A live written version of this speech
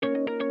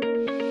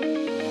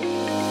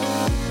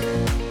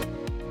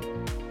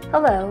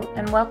Hello,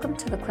 and welcome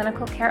to the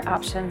Clinical Care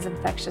Options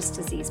Infectious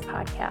Disease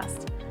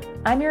Podcast.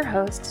 I'm your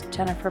host,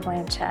 Jennifer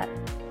Blanchette.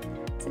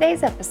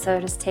 Today's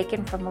episode is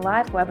taken from a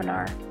live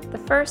webinar, the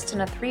first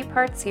in a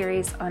three-part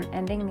series on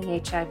ending the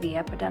HIV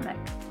epidemic.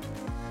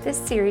 This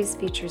series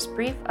features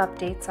brief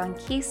updates on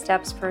key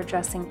steps for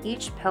addressing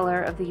each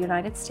pillar of the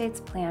United States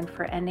plan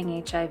for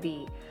ending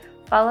HIV,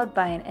 followed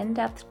by an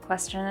in-depth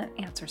question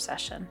and answer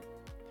session.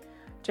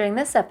 During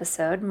this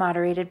episode,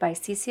 moderated by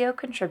CCO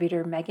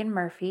contributor Megan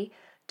Murphy,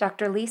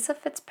 Dr. Lisa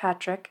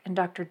Fitzpatrick and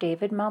Dr.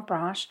 David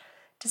Malbranche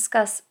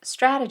discuss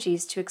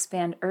strategies to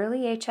expand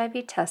early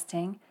HIV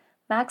testing,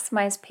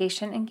 maximize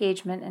patient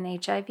engagement in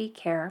HIV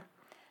care,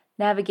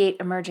 navigate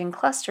emerging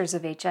clusters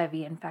of HIV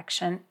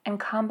infection, and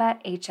combat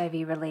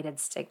HIV-related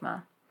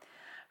stigma.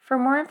 For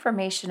more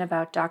information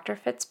about Dr.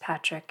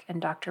 Fitzpatrick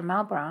and Dr.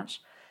 Malbranche,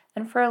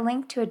 and for a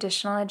link to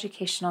additional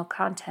educational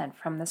content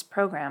from this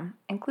program,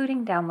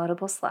 including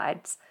downloadable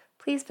slides,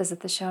 please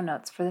visit the show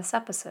notes for this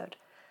episode.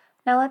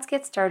 Now let's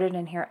get started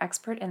and hear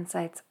expert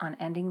insights on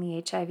ending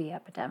the HIV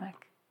epidemic.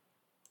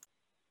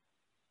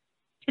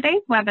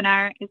 Today's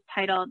webinar is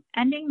titled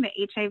Ending the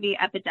HIV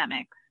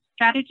Epidemic,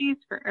 Strategies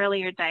for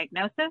Earlier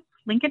Diagnosis,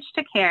 Linkage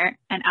to Care,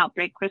 and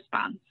Outbreak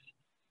Response.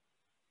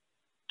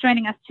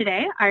 Joining us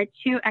today are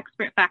two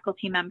expert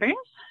faculty members,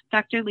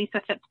 Dr.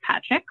 Lisa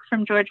Fitzpatrick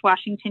from George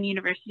Washington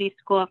University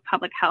School of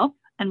Public Health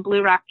and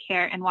Blue Rock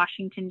Care in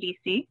Washington,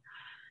 D.C.,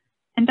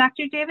 and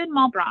Dr. David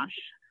Malbranche,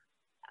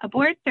 a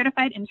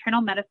board-certified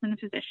internal medicine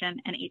physician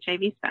and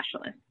HIV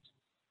specialist.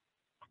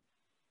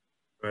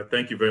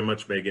 Thank you very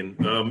much, Megan,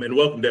 and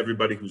welcome to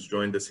everybody who's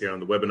joined us here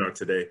on the webinar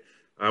today.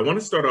 I want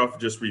to start off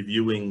just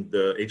reviewing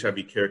the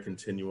HIV care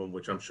continuum,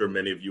 which I'm sure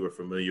many of you are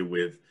familiar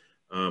with,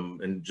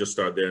 and just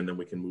start there and then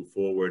we can move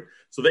forward.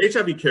 So the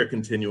HIV care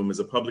continuum is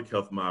a public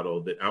health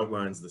model that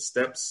outlines the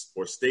steps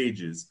or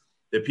stages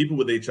that people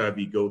with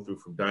HIV go through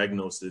from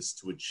diagnosis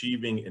to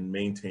achieving and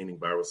maintaining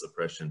viral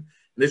suppression.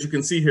 And as you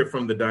can see here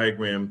from the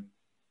diagram,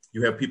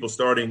 you have people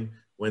starting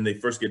when they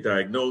first get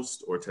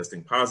diagnosed or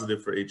testing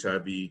positive for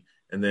HIV,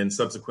 and then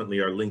subsequently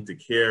are linked to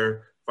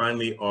care,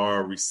 finally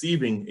are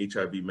receiving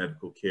HIV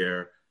medical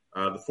care.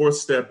 The fourth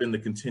step in the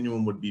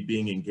continuum would be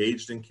being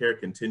engaged in care,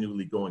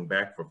 continually going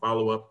back for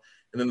follow-up.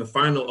 And then the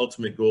final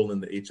ultimate goal in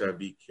the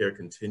HIV care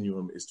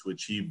continuum is to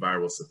achieve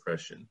viral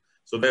suppression.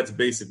 So that's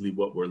basically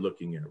what we're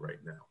looking at right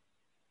now.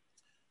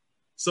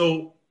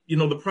 So,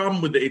 the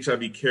problem with the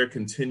HIV care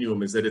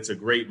continuum is that it's a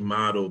great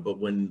model, but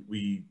when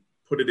we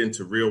put it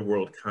into real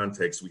world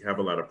context, we have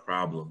a lot of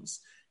problems.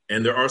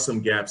 And there are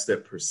some gaps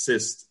that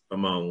persist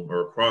among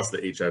or across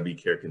the HIV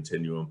care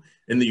continuum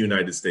in the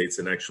United States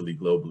and actually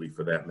globally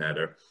for that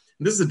matter.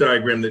 And this is a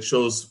diagram that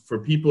shows for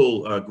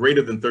people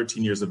greater than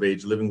 13 years of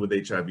age living with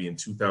HIV in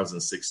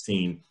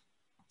 2016,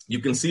 you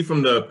can see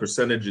from the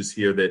percentages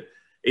here that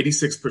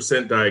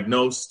 86%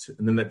 diagnosed,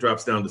 and then that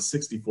drops down to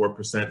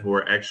 64% who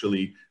are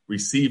actually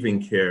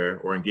receiving care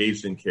or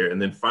engaged in care.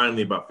 And then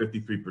finally about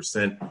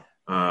 53%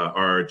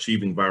 are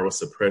achieving viral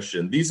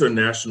suppression. These are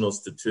national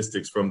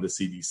statistics from the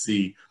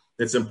CDC.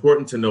 It's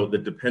important to note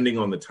that depending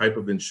on the type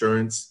of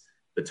insurance,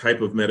 the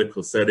type of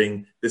medical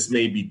setting, this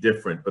may be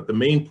different. But the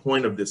main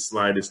point of this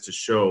slide is to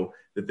show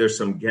that there's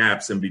some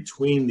gaps in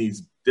between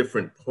these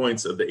different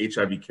points of the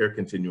HIV care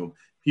continuum.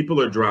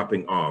 People are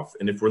dropping off.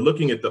 And if we're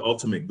looking at the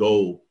ultimate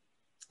goal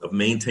of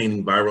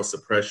maintaining viral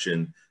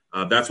suppression,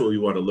 that's what we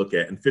want to look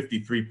at. And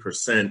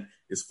 53%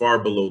 is far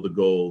below the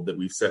goal that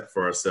we've set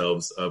for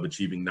ourselves of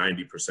achieving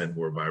 90%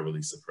 who are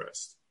virally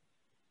suppressed.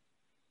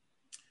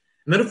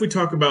 And then if we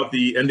talk about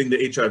the Ending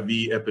the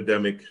HIV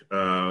Epidemic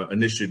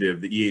initiative,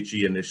 the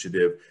EHE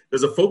initiative,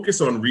 there's a focus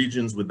on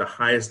regions with the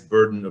highest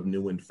burden of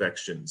new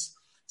infections.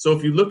 So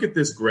if you look at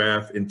this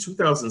graph, in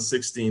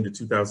 2016 to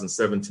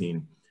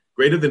 2017,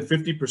 greater than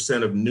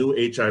 50% of new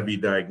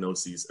HIV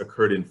diagnoses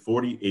occurred in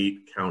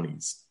 48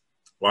 counties,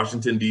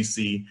 Washington,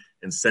 D.C.,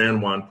 and San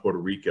Juan, Puerto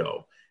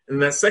Rico.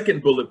 And that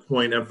second bullet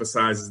point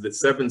emphasizes that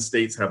 7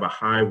 states have a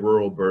high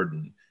rural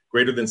burden,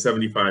 greater than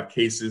 75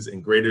 cases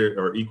and greater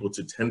or equal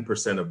to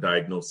 10% of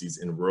diagnoses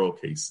in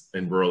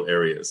rural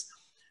areas.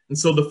 And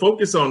so the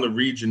focus on the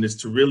region is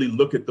to really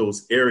look at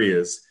those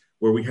areas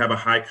where we have a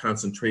high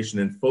concentration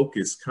and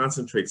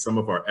concentrate some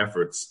of our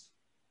efforts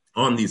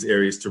on these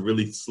areas to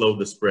really slow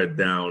the spread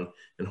down.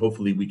 And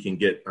hopefully we can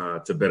get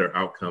to better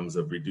outcomes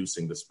of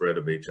reducing the spread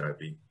of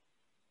HIV.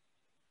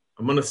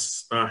 I'm going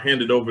to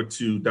hand it over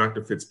to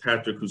Dr.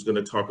 Fitzpatrick, who's going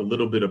to talk a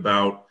little bit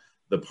about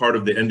the part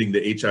of the Ending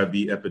the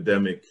HIV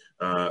Epidemic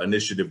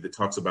initiative that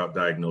talks about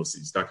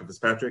diagnoses. Dr.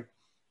 Fitzpatrick?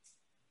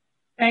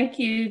 Thank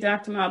you,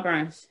 Dr.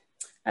 Malbranche.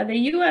 The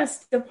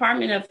U.S.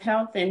 Department of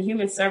Health and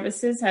Human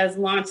Services has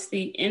launched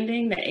the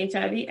Ending the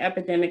HIV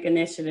Epidemic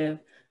initiative,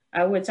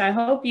 which I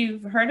hope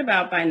you've heard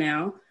about by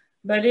now,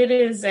 but it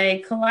is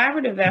a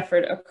collaborative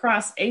effort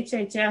across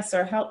HHS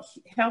or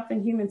Health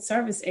and Human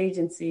Service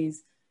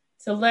agencies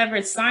to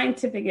leverage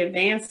scientific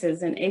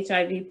advances in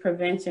HIV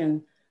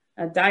prevention,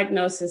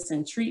 diagnosis,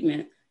 and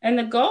treatment. And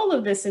the goal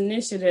of this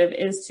initiative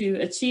is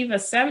to achieve a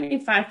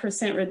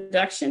 75%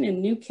 reduction in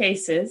new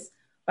cases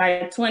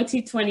by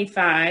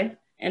 2025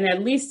 and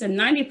at least a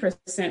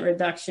 90%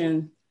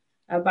 reduction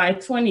by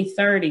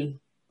 2030.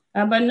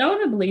 But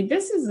notably,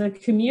 this is a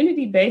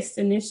community-based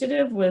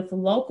initiative with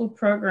local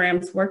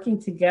programs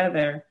working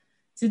together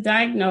to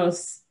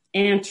diagnose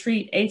and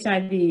treat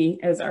HIV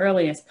as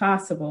early as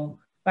possible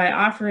by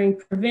offering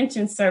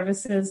prevention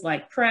services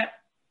like PrEP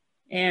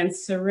and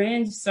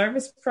syringe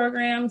service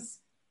programs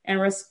and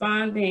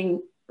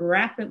responding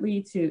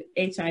rapidly to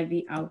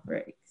HIV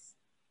outbreaks.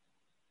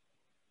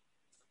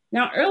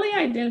 Now, early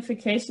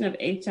identification of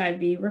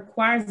HIV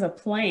requires a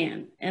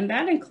plan, and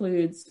that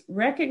includes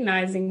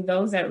recognizing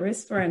those at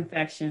risk for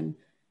infection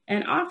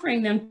and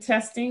offering them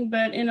testing,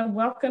 but in a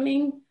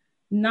welcoming,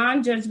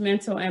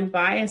 non-judgmental, and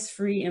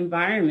bias-free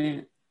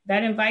environment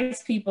that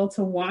invites people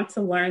to want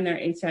to learn their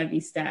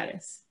HIV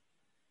status.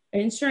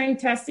 Ensuring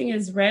testing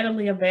is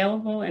readily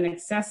available and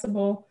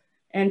accessible,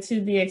 and to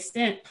the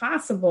extent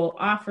possible,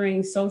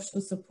 offering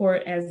social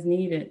support as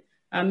needed.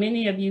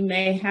 Many of you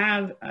may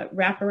have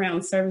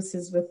wraparound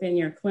services within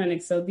your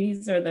clinic. So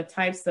these are the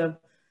types of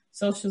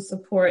social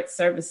support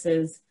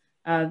services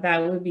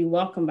that would be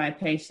welcomed by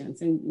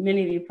patients. And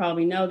many of you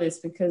probably know this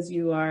because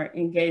you are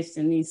engaged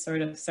in these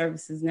sort of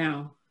services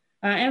now.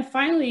 And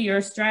finally,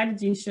 your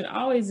strategy should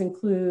always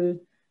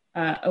include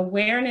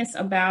awareness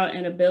about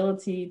and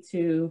ability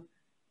to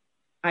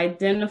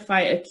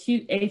identify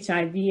acute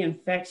HIV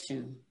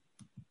infection.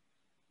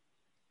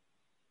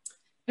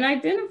 And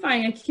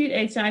identifying acute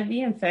HIV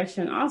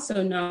infection,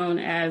 also known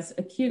as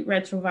acute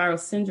retroviral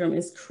syndrome,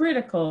 is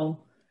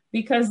critical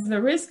because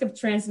the risk of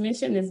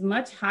transmission is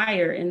much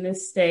higher in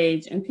this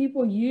stage, and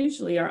people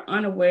usually are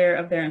unaware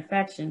of their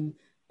infection.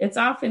 It's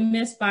often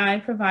missed by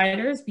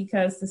providers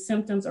because the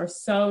symptoms are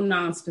so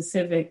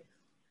nonspecific,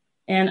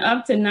 and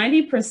up to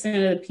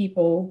 90% of the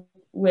people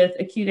with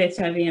acute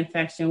HIV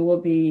infection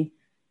will be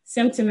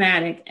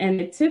symptomatic,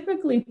 and it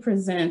typically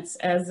presents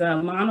as a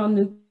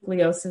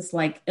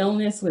mononucleosis-like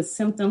illness with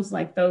symptoms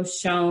like those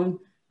shown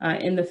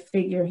in the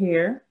figure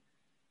here.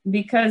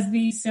 Because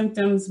these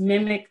symptoms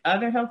mimic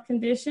other health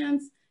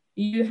conditions,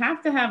 you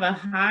have to have a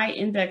high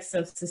index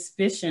of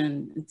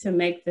suspicion to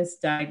make this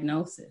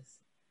diagnosis.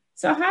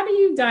 So how do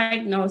you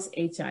diagnose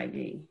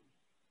HIV?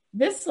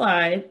 This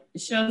slide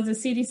shows the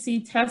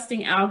CDC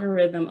testing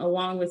algorithm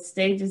along with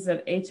stages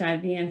of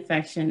HIV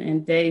infection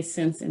and days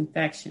since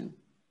infection.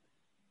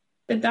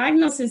 The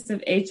diagnosis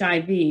of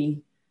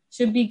HIV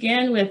should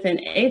begin with an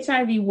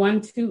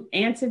HIV-1/2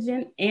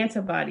 antigen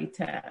antibody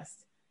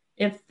test.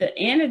 If the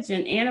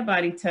antigen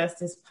antibody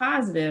test is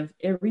positive,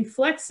 it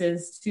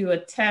reflexes to a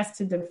test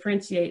to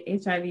differentiate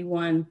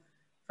HIV-1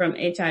 from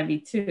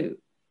HIV-2.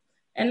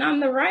 And on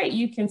the right,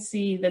 you can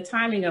see the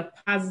timing of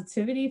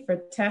positivity for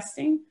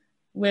testing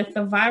with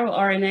the viral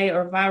RNA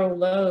or viral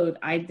load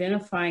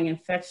identifying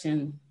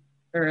infection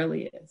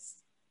earliest.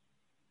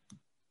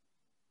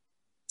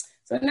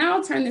 So now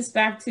I'll turn this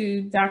back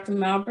to Dr.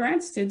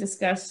 Malebranche to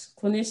discuss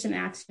clinician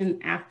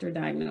action after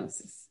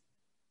diagnosis.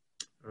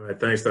 All right,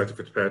 thanks, Dr.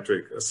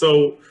 Fitzpatrick.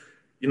 So,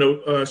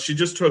 she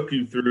just took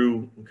you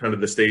through kind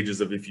of the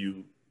stages of if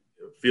you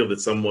feel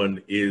that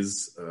someone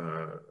is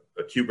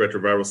acute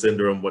retroviral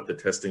syndrome, what the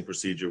testing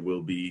procedure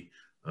will be,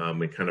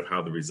 and kind of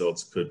how the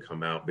results could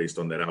come out based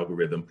on that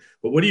algorithm.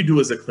 But what do you do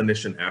as a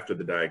clinician after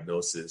the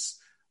diagnosis?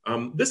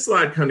 This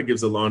slide kind of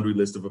gives a laundry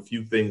list of a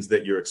few things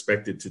that you're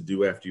expected to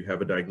do after you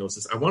have a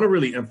diagnosis. I want to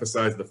really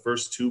emphasize the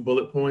first two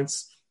bullet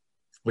points,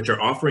 which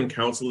are offering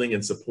counseling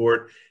and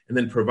support, and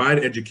then provide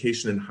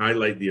education and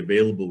highlight the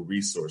available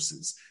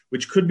resources,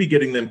 which could be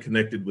getting them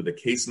connected with a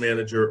case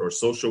manager or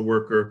social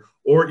worker,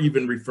 or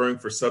even referring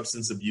for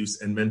substance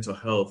abuse and mental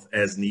health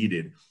as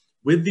needed.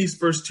 With these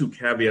first two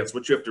caveats,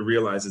 what you have to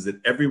realize is that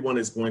everyone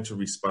is going to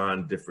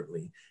respond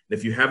differently. And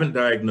if you haven't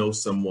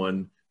diagnosed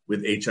someone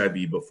with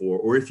HIV before,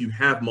 or if you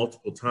have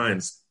multiple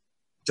times,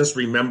 just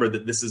remember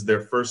that this is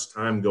their first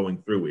time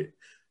going through it.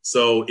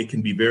 So it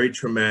can be very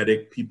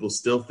traumatic. People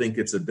still think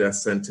it's a death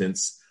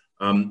sentence,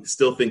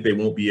 still think they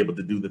won't be able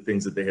to do the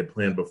things that they had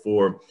planned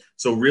before.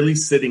 So really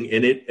sitting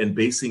in it and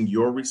basing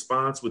your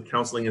response with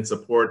counseling and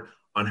support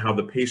on how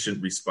the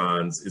patient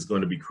responds is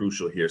going to be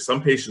crucial here.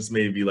 Some patients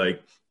may be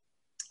like,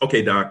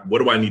 okay, doc, what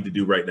do I need to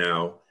do right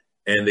now?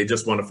 And they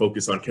just want to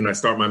focus on, can I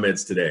start my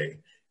meds today?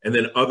 And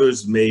then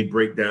others may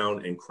break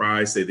down and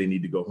cry, say they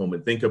need to go home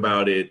and think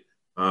about it,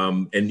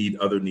 and need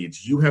other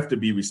needs. You have to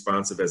be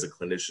responsive as a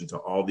clinician to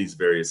all these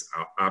various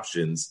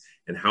options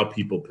and how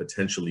people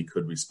potentially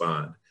could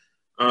respond.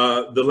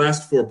 The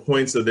last 4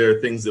 points are there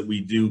things that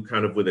we do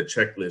kind of with a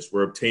checklist.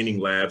 We're obtaining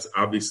labs.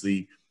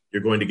 Obviously,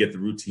 you're going to get the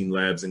routine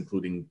labs,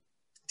 including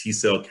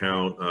T-cell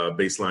count,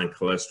 baseline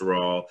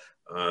cholesterol,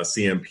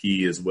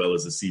 CMP, as well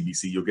as the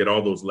CBC. You'll get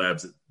all those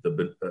labs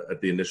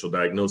at the initial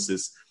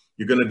diagnosis.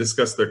 You're going to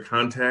discuss their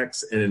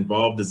contacts and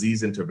involve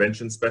disease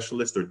intervention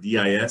specialist, or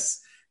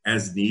DIS,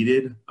 as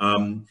needed.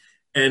 And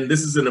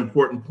this is an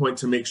important point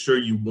to make sure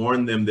you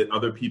warn them that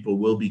other people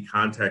will be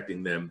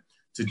contacting them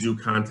to do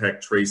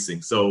contact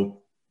tracing.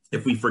 So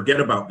if we forget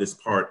about this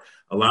part,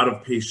 a lot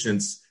of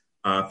patients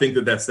think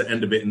that that's the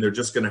end of it, and they're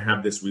just going to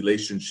have this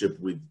relationship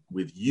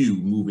with you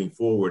moving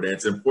forward. And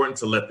it's important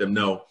to let them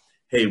know,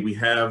 hey, we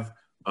have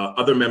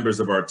other members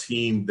of our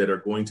team that are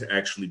going to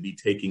actually be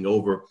taking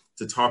over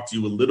to talk to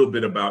you a little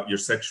bit about your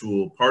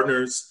sexual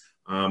partners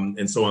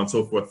and so on and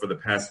so forth for the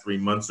past 3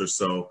 months or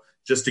so,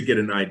 just to get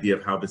an idea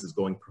of how this is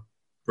going.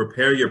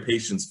 Prepare your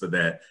patients for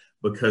that,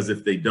 because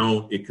if they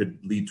don't, it could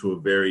lead to a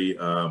very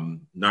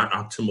not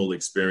optimal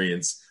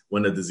experience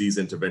when a disease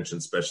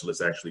intervention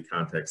specialist actually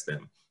contacts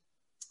them.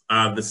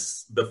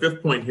 The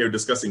fifth point here,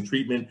 discussing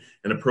treatment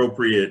and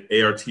appropriate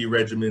ART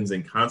regimens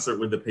in concert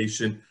with the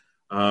patient.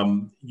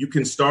 You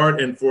can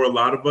start, and for a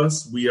lot of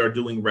us, we are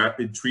doing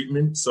rapid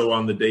treatment. So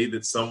on the day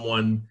that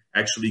someone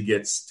actually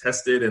gets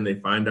tested and they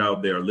find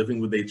out they are living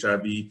with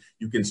HIV,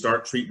 you can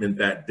start treatment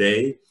that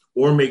day,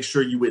 or make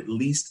sure you at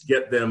least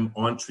get them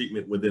on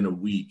treatment within a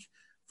week.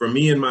 For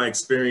me, in my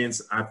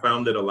experience, I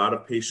found that a lot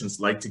of patients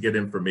like to get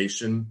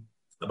information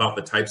about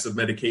the types of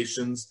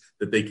medications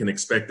that they can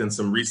expect and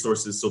some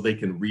resources so they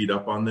can read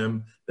up on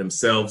them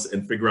themselves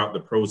and figure out the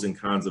pros and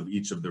cons of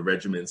each of the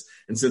regimens.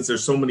 And since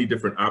there's so many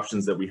different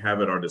options that we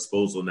have at our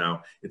disposal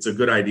now, it's a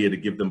good idea to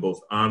give them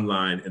both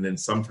online, and then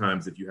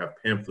sometimes if you have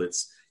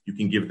pamphlets, you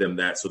can give them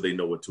that so they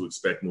know what to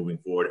expect moving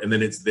forward. And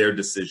then it's their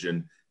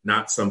decision,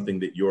 not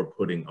something that you're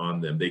putting on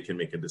them. They can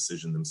make a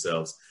decision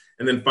themselves.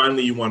 And then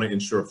finally, you want to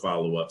ensure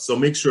follow-up. So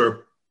make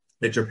sure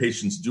that your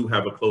patients do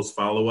have a close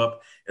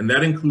follow-up. And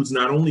that includes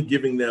not only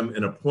giving them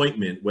an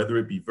appointment, whether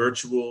it be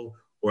virtual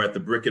or at the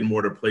brick and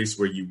mortar place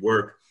where you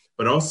work,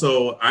 but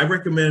also I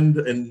recommend,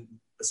 and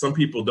some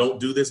people don't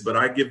do this, but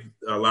I give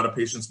a lot of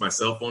patients my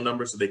cell phone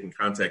number so they can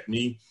contact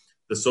me.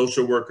 The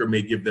social worker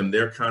may give them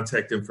their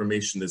contact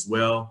information as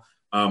well.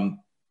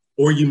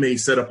 Or you may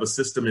set up a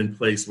system in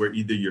place where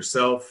either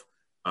yourself,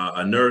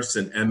 a nurse,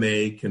 an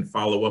MA can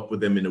follow up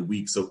with them in a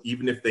week. So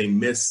even if they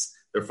miss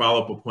their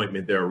follow-up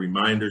appointment, there are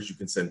reminders. You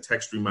can send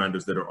text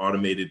reminders that are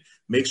automated.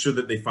 Make sure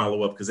that they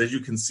follow up, because as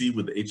you can see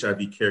with the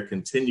HIV care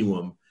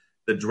continuum,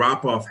 the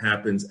drop-off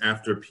happens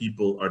after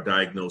people are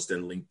diagnosed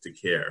and linked to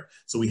care.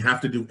 So we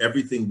have to do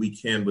everything we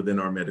can within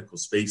our medical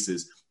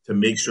spaces to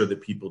make sure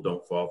that people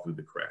don't fall through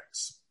the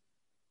cracks.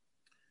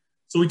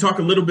 So we talk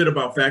a little bit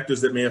about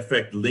factors that may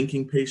affect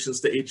linking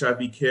patients to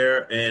HIV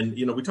care. And,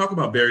 we talk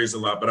about barriers a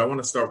lot, but I want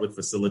to start with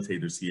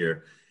facilitators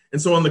here.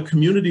 And so on the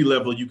community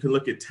level, you can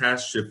look at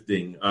task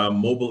shifting,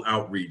 mobile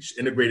outreach,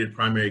 integrated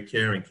primary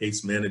care, and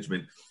case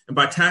management. And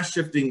by task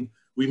shifting,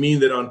 we mean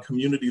that on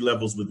community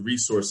levels with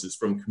resources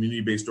from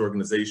community-based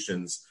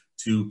organizations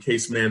to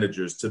case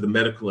managers to the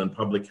medical and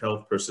public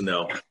health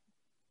personnel,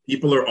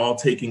 people are all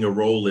taking a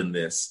role in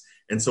this.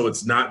 And so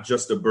it's not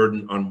just a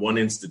burden on one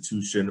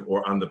institution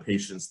or on the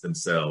patients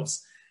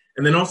themselves.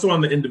 And then also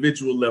on the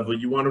individual level,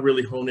 you want to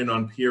really hone in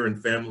on peer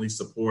and family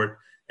support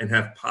and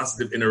have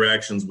positive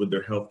interactions with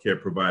their healthcare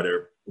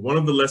provider. One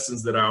of the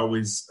lessons that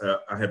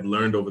I have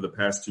learned over the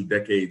past 2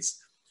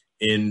 decades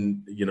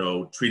in,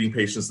 treating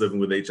patients living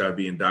with HIV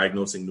and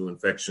diagnosing new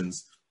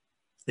infections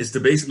is to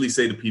basically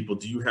say to people,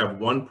 do you have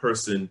one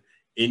person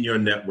in your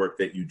network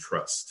that you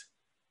trust?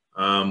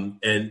 And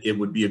it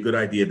would be a good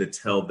idea to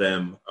tell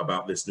them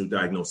about this new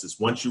diagnosis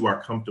once you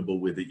are comfortable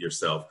with it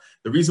yourself.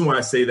 The reason why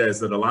I say that is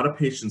that a lot of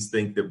patients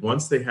think that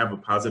once they have a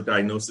positive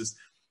diagnosis,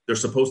 they're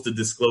supposed to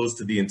disclose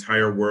to the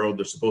entire world.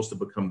 They're supposed to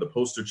become the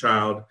poster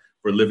child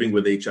for living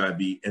with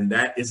HIV. And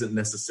that isn't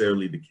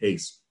necessarily the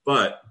case.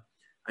 But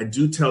I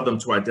do tell them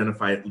to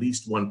identify at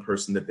least one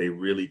person that they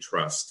really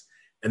trust.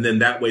 And then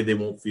that way they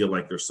won't feel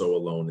like they're so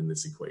alone in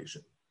this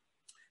equation.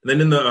 And then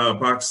in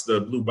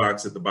the blue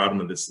box at the bottom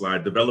of this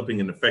slide,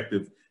 developing an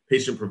effective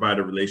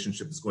patient-provider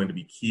relationship is going to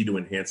be key to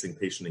enhancing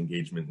patient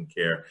engagement and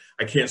care.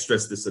 I can't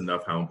stress this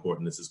enough, how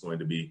important this is going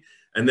to be.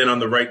 And then on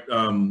the right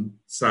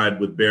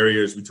side with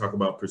barriers, we talk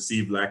about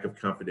perceived lack of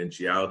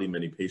confidentiality.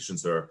 Many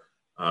patients are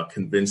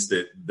convinced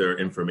that their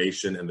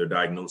information and their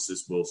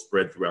diagnosis will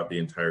spread throughout the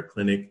entire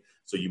clinic.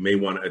 So you may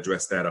want to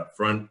address that up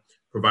front.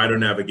 Provider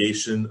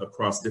navigation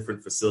across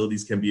different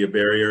facilities can be a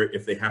barrier.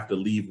 If they have to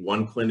leave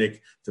one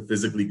clinic to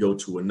physically go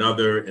to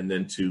another and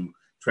then to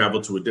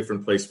travel to a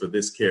different place for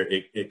this care,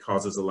 it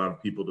causes a lot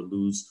of people to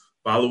lose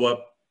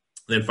follow-up.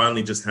 And then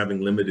finally, just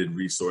having limited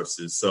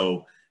resources.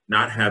 So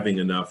not having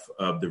enough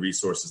of the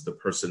resources, the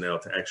personnel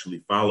to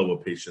actually follow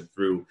a patient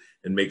through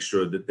and make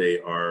sure that they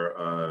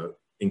are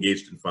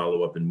engaged in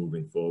follow-up and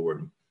moving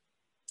forward.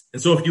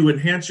 And so if you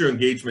enhance your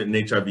engagement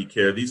in HIV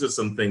care, these are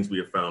some things we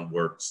have found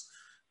works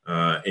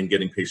in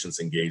getting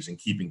patients engaged and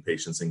keeping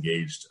patients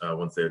engaged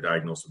once they're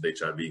diagnosed with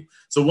HIV.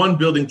 So one,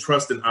 building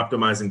trust and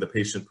optimizing the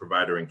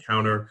patient-provider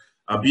encounter.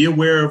 Be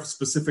aware of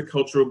specific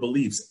cultural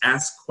beliefs,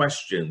 ask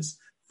questions,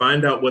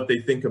 find out what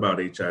they think about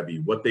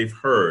HIV, what they've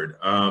heard,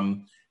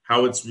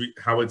 how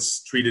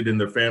it's treated in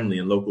their family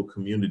and local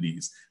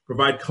communities.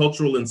 Provide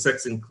cultural and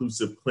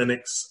sex-inclusive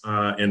clinics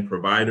and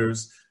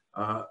providers.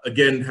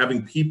 Again,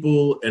 having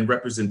people and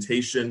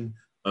representation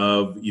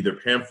of either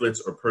pamphlets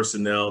or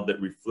personnel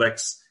that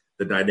reflects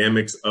the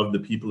dynamics of the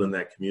people in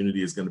that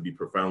community is going to be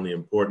profoundly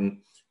important.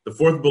 The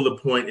fourth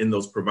bullet point in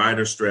those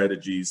provider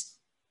strategies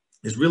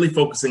is really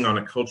focusing on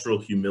a cultural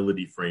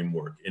humility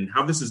framework. And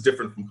how this is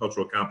different from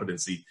cultural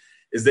competency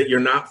is that you're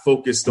not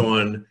focused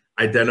on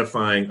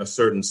identifying a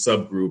certain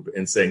subgroup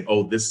and saying,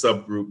 oh, this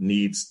subgroup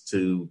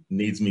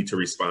needs me to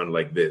respond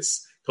like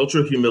this. Culture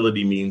of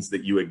humility means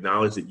that you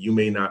acknowledge that you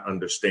may not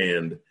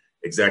understand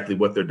exactly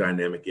what their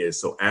dynamic is.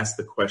 So ask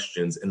the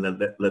questions and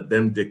let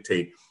them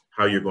dictate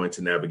how you're going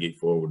to navigate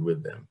forward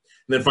with them.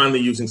 And then finally,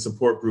 using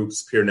support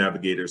groups, peer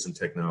navigators, and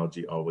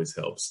technology always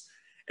helps.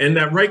 And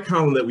that right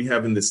column that we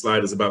have in this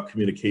slide is about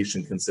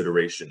communication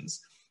considerations.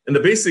 And the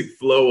basic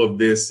flow of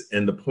this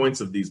and the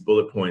points of these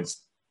bullet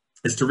points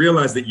is to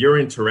realize that your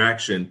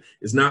interaction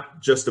is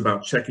not just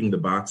about checking the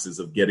boxes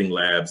of getting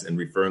labs and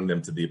referring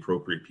them to the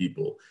appropriate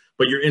people,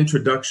 but your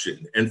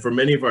introduction. And for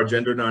many of our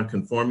gender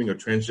nonconforming or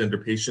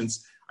transgender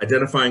patients,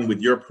 identifying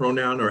with your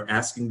pronoun or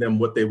asking them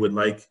what they would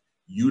like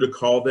you to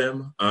call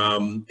them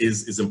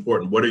is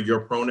important. What are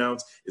your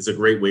pronouns is a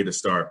great way to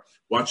start.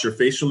 Watch your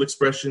facial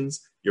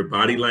expressions, your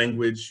body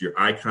language, your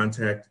eye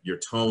contact, your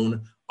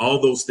tone.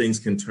 All those things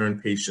can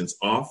turn patients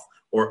off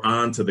or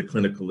on to the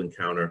clinical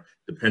encounter,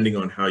 depending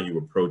on how you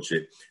approach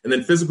it. And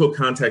then physical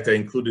contact I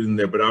included in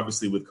there, but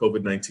obviously with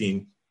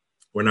COVID-19,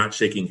 we're not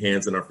shaking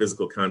hands and our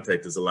physical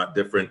contact is a lot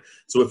different.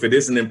 So if it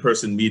is an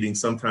in-person meeting,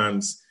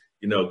 sometimes,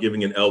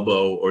 giving an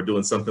elbow or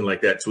doing something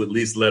like that to at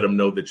least let them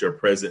know that you're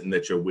present and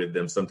that you're with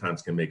them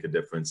sometimes can make a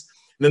difference.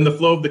 And then the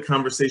flow of the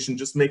conversation,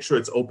 just make sure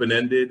it's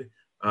open-ended,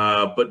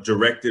 but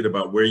directed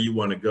about where you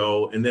want to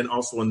go. And then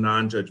also a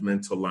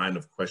non-judgmental line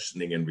of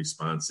questioning and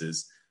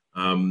responses.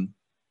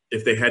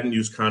 If they hadn't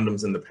used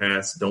condoms in the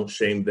past, don't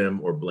shame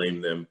them or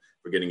blame them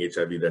for getting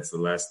HIV. That's the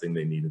last thing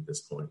they need at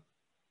this point.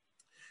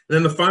 And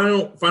then the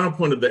final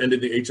point of the end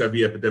of the HIV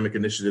epidemic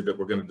initiative that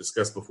we're going to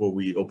discuss before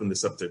we open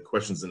this up to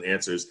questions and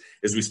answers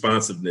is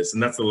responsiveness.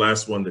 And that's the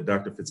last one that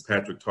Dr.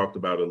 Fitzpatrick talked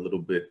about a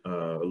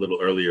little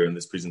earlier in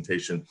this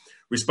presentation.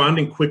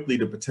 Responding quickly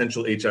to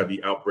potential HIV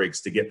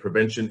outbreaks to get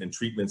prevention and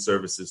treatment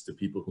services to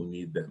people who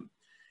need them.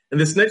 And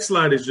this next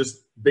slide is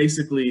just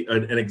basically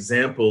an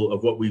example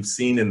of what we've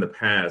seen in the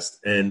past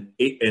and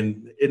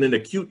in an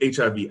acute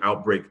HIV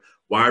outbreak,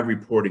 why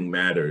reporting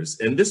matters.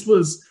 And this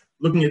was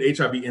looking at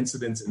HIV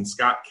incidents in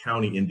Scott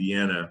County,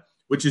 Indiana,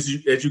 which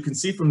is, as you can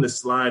see from this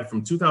slide,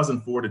 from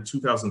 2004 to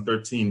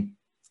 2013,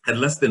 had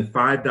less than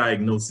 5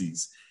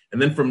 diagnoses.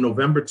 And then from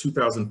November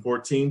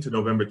 2014 to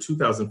November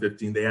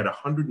 2015, they had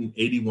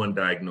 181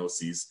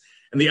 diagnoses.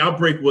 And the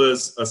outbreak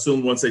was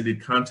assumed once they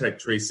did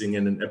contact tracing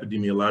and an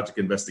epidemiologic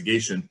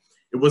investigation.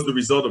 It was the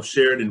result of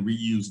shared and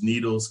reused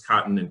needles,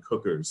 cotton, and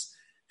cookers.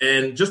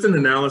 And just an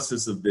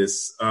analysis of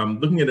this,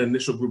 looking at an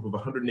initial group of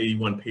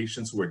 181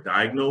 patients who were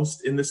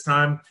diagnosed in this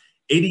time,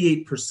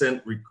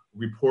 88%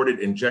 reported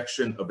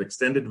injection of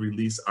extended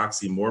release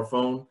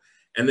oxymorphone.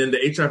 And then the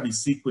HIV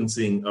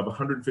sequencing of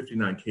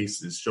 159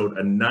 cases showed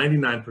a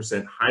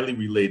 99% highly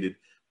related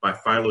by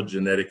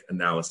phylogenetic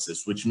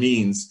analysis, which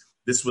means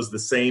this was the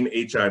same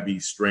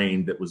HIV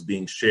strain that was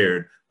being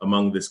shared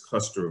among this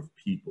cluster of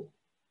people.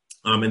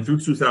 And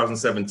through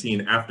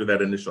 2017, after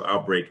that initial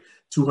outbreak,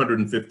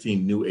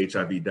 215 new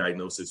HIV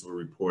diagnoses were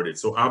reported.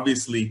 So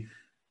obviously,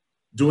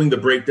 doing the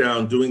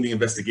breakdown, doing the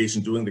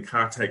investigation, doing the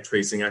contact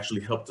tracing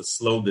actually helped to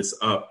slow this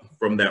up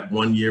from that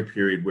 1 year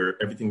period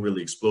where everything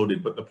really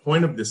exploded. But the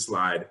point of this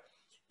slide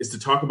is to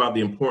talk about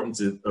the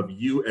importance of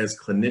you as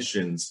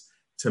clinicians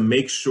to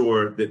make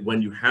sure that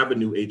when you have a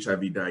new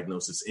HIV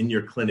diagnosis in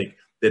your clinic,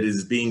 that it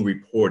is being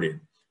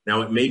reported.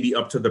 Now, it may be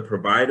up to the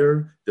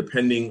provider,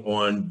 depending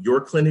on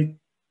your clinic,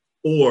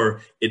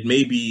 or it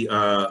may be,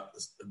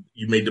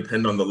 you may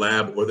depend on the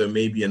lab, or there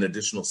may be an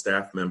additional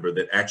staff member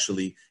that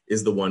actually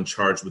is the one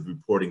charged with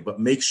reporting. But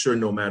make sure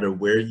no matter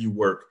where you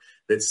work,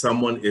 that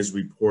someone is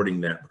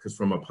reporting that, because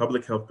from a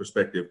public health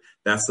perspective,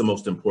 that's the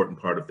most important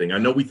part of thing. I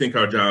know we think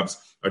our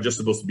jobs are just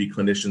supposed to be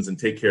clinicians and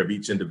take care of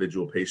each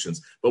individual patient,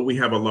 but we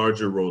have a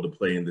larger role to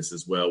play in this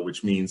as well,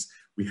 which means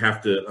we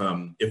have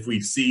to, if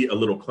we see a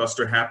little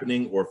cluster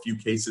happening or a few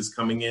cases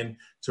coming in,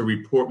 to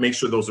report, make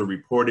sure those are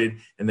reported,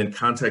 and then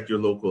contact your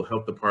local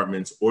health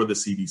departments or the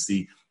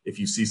CDC if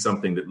you see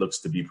something that looks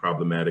to be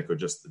problematic or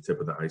just the tip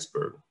of the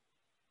iceberg.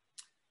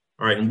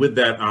 All right, and with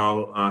that,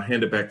 I'll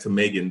hand it back to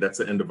Megan. That's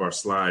the end of our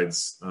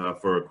slides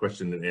for a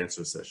question and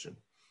answer session.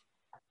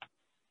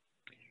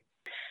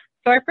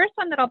 So our first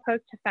one that I'll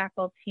pose to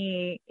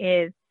faculty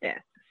is this.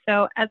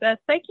 So as a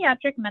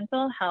psychiatric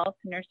mental health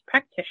nurse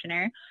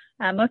practitioner,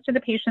 most of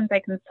the patients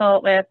I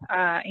consult with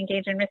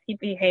engage in risky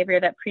behavior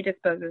that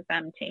predisposes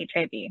them to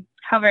HIV.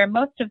 However,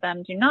 most of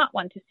them do not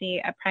want to see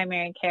a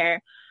primary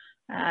care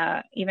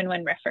even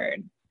when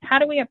referred. How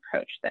do we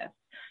approach this?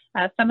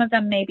 Some of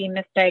them may be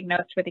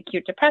misdiagnosed with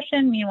acute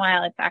depression.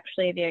 Meanwhile, it's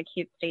actually the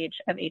acute stage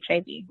of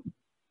HIV.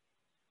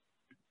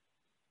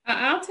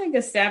 I'll take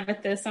a stab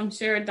at this. I'm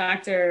sure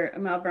Dr.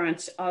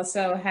 Malebranche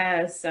also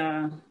has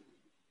a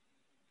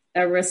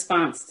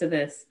response to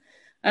this.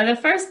 The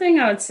first thing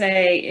I would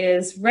say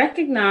is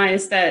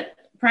recognize that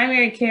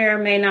primary care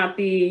may not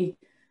be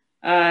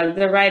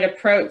the right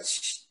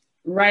approach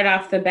right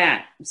off the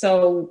bat.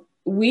 So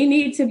we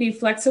need to be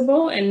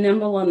flexible and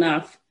nimble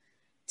enough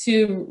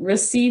to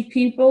receive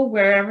people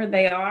wherever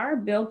they are,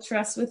 build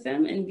trust with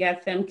them, and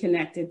get them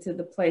connected to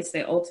the place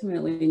they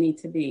ultimately need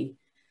to be.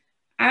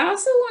 I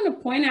also want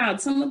to point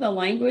out some of the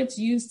language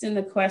used in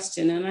the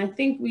question. And I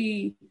think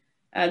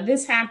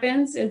this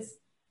happens. It's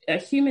a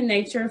human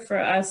nature for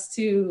us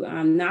to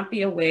not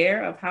be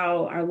aware of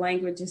how our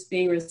language is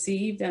being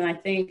received. And I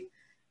think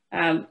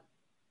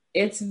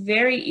it's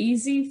very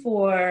easy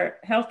for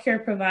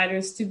healthcare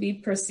providers to be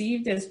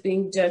perceived as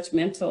being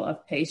judgmental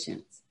of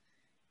patients.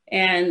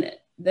 And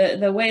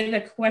the way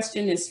the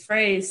question is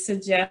phrased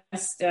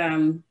suggests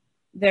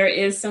there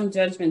is some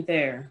judgment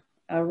there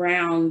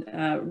around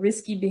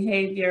risky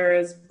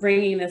behaviors,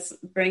 bringing this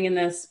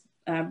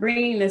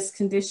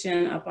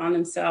condition upon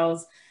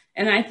themselves.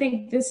 And I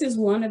think this is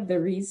one of the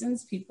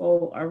reasons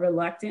people are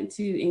reluctant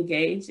to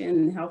engage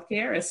in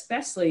healthcare,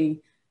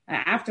 especially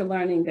after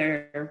learning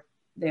they're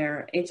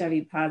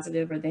HIV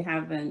positive or they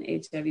have an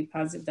HIV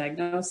positive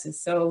diagnosis.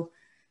 So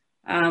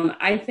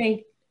I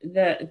think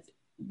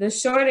the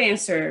short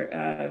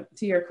answer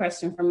to your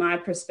question from my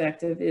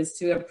perspective is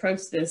to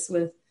approach this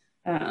with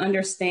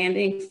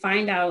understanding,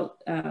 find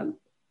out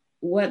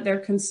what their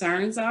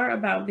concerns are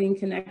about being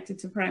connected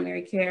to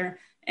primary care.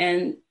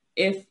 And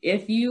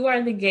if you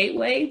are the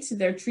gateway to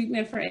their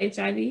treatment for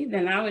HIV,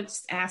 then I would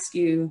just ask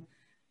you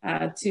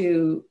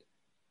to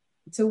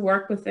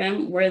work with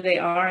them where they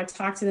are,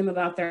 talk to them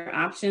about their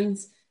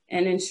options,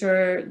 and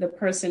ensure the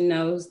person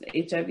knows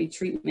the HIV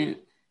treatment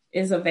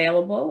is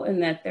available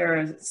and that there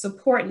are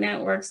support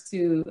networks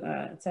to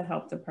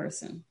help the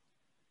person.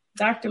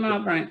 Dr.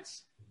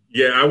 Malebranche.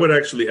 Yeah, I would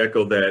actually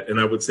echo that. And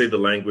I would say the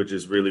language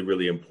is really,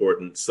 really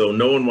important. So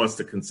no one wants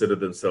to consider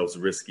themselves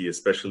risky,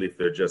 especially if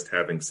they're just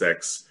having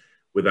sex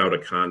without a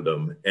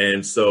condom.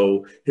 And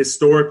so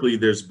historically,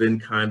 there's been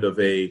kind of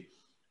a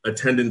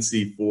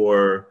tendency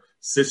for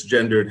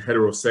cisgendered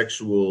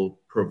heterosexual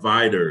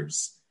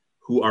providers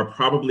who are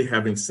probably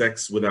having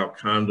sex without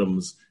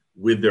condoms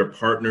with their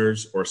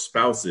partners or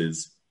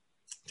spouses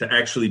to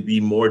actually be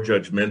more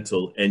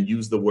judgmental and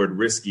use the word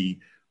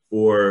risky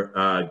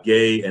for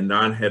gay and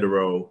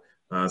non-hetero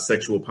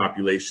sexual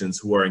populations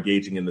who are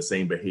engaging in the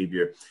same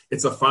behavior.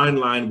 It's a fine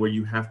line where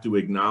you have to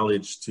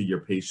acknowledge to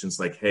your patients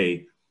like,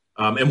 hey,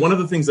 and one of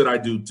the things that I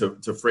do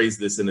to phrase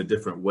this in a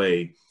different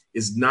way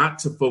is not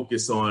to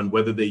focus on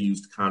whether they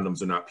used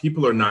condoms or not.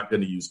 People are not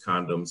going to use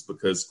condoms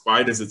because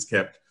quiet as it's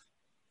kept,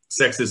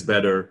 sex is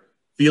better,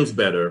 feels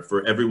better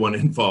for everyone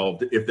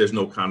involved if there's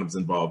no condoms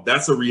involved.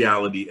 That's a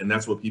reality, and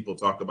that's what people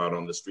talk about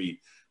on the street.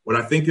 What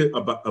I think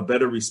a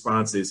better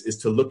response is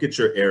to look at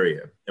your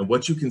area and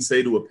what you can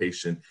say to a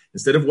patient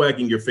instead of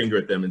wagging your finger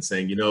at them and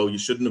saying, you know, you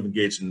shouldn't have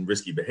engaged in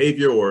risky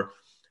behavior or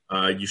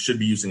you should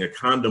be using a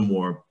condom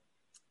more.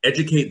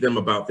 Educate them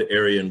about the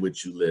area in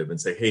which you live and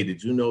say, hey,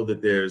 did you know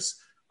that there's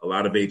a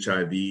lot of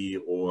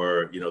HIV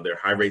or, you know, there are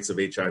high rates of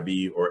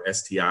HIV or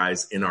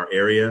STIs in our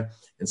area.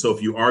 And so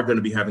if you are going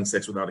to be having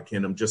sex without a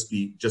condom, just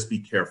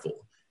be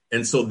careful.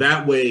 And so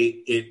that way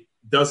it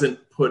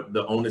doesn't put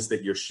the onus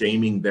that you're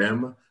shaming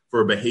them for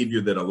a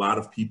behavior that a lot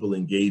of people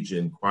engage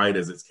in, quiet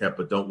as it's kept,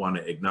 but don't want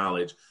to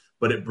acknowledge.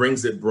 But it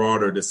brings it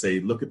broader to say,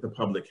 look at the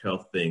public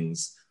health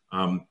things.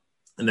 And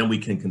then we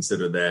can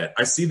consider that.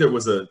 I see there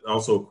was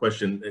also a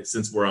question,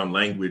 since we're on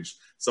language,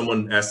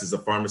 someone asked as a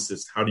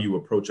pharmacist, how do you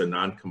approach a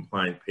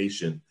non-compliant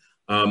patient?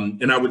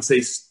 And I would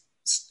say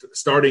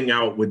starting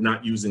out with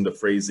not using the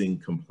phrasing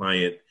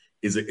compliant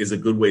is a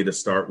good way to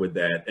start with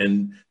that.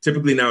 And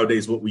typically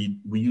nowadays, what we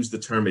use the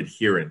term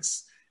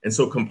adherence. And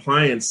so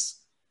compliance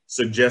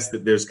suggests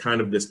that there's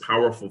kind of this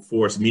powerful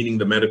force, meaning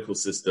the medical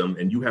system,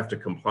 and you have to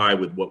comply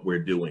with what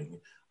we're doing.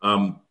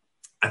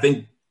 I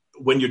think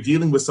when you're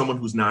dealing with someone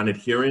who's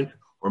non-adherent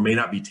or may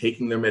not be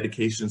taking their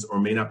medications or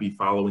may not be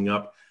following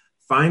up,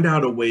 find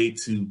out a way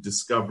to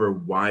discover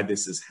why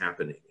this is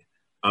happening.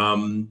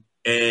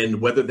 And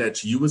whether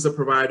that's you as a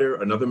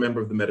provider, another member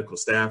of the medical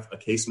staff, a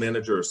case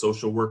manager, or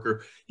social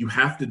worker, you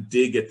have to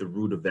dig at the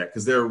root of that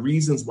because there are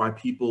reasons why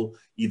people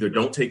either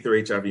don't take their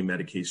HIV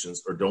medications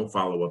or don't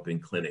follow up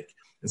in clinic.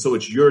 And so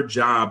it's your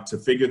job to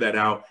figure that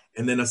out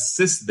and then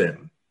assist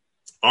them.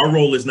 Our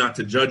role is not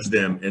to judge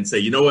them and say,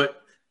 you know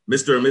what,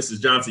 Mr. and Mrs.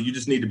 Johnson, you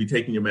just need to be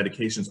taking your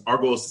medications. Our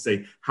goal is to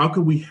say, how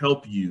can we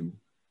help you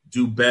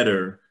do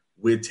better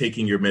with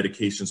taking your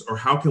medications? Or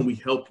how can we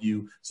help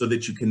you so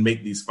that you can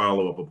make these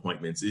follow-up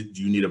appointments? Do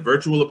you need a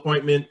virtual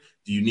appointment?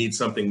 Do you need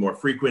something more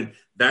frequent?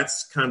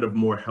 That's kind of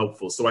more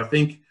helpful. So I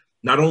think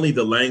not only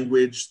the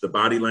language, the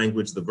body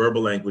language, the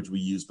verbal language we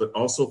use, but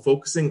also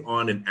focusing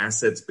on an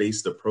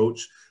assets-based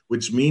approach,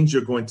 which means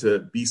you're going to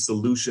be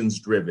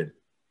solutions-driven.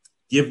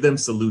 Give them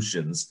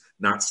solutions,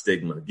 not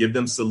stigma. Give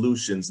them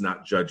solutions,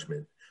 not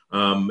judgment.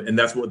 And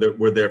that's what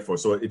we're there for.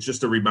 So it's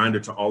just a reminder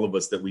to all of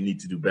us that we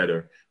need to do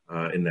better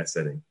in that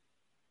setting.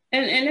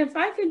 And if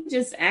I could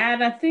just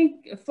add, I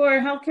think for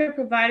healthcare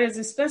providers,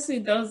 especially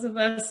those of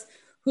us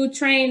who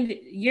trained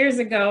years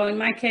ago, in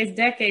my case,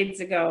 decades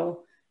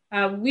ago,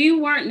 we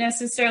weren't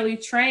necessarily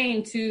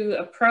trained to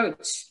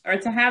approach or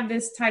to have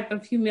this type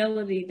of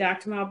humility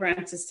Dr.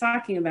 Malebranche is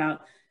talking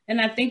about. And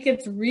I think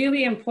it's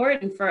really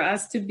important for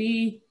us to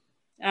be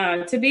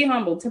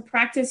humble, to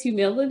practice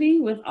humility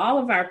with all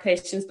of our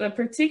patients, but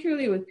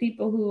particularly with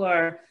people who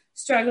are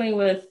struggling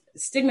with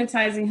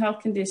stigmatizing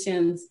health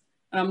conditions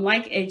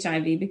like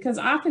HIV, because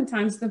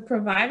oftentimes the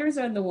providers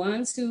are the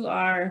ones who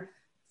are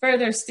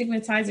further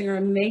stigmatizing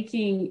or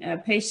making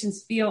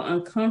patients feel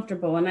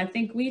uncomfortable. And I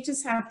think we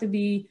just have to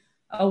be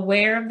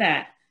aware of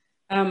that.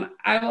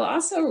 I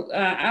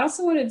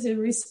also wanted to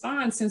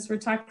respond, since we're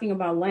talking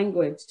about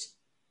language,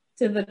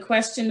 to the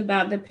question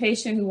about the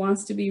patient who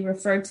wants to be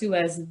referred to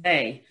as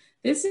they.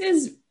 This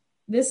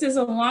is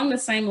along the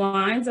same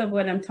lines of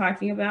what I'm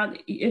talking about.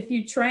 If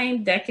you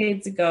trained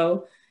decades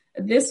ago,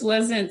 this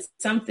wasn't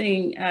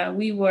something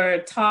we were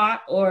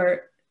taught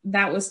or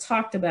that was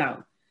talked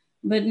about.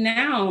 But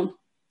now,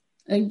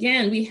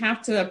 again, we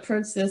have to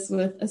approach this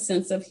with a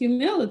sense of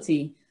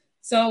humility.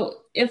 So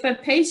if a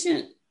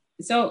patient,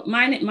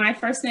 my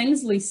first name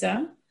is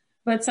Lisa,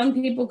 but some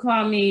people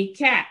call me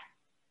Kat,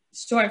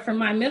 short for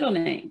my middle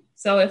name.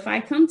 So if I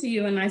come to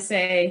you and I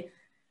say,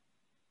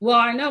 well,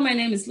 I know my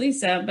name is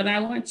Lisa, but I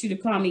want you to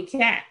call me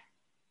Kat,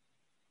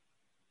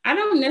 I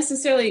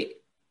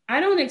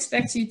don't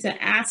expect you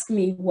to ask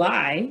me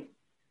why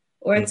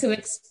or to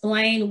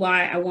explain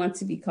why I want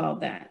to be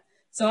called that.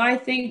 So I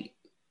think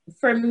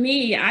for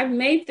me, I've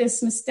made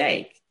this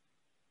mistake,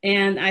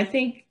 and I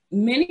think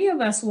many of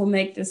us will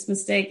make this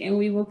mistake, and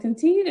we will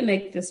continue to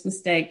make this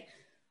mistake,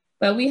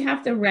 but we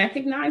have to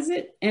recognize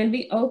it and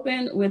be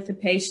open with the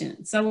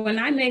patient. So when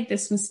I made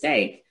this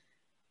mistake,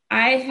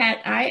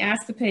 I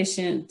asked the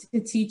patient to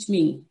teach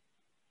me.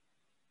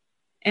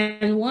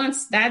 And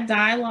once that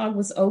dialogue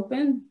was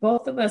open,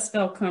 both of us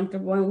felt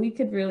comfortable and we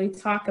could really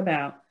talk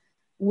about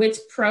which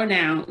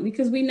pronoun,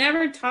 because we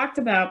never talked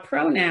about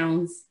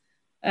pronouns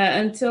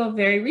until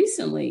very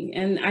recently.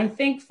 And I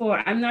think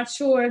I'm not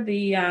sure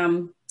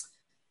the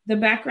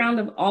background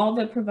of all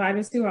the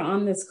providers who are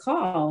on this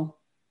call,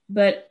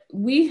 but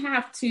we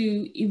have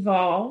to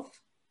evolve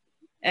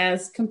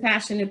as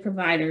compassionate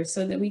providers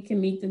so that we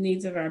can meet the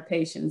needs of our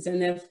patients.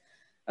 And if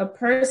a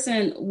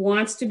person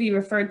wants to be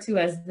referred to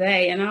as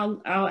they, and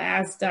I'll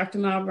ask Dr.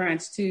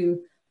 Malebranche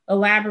to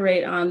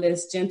elaborate on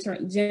this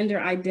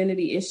gender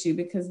identity issue,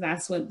 because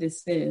that's what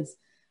this is.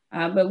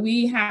 But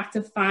we have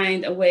to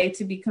find a way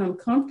to become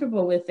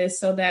comfortable with this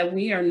so that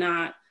we are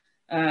not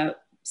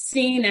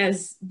seen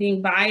as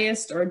being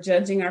biased or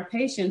judging our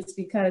patients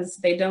because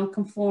they don't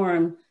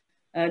conform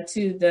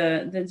to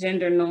the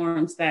gender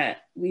norms that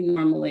we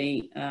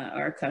normally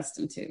are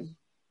accustomed to.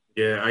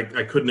 Yeah,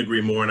 I couldn't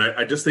agree more. And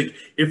I just think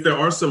if there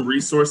are some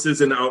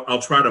resources, and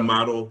I'll try to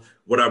model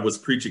what I was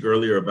preaching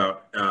earlier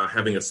about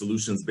having a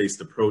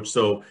solutions-based approach.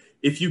 So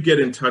if you get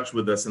in touch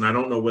with us, and I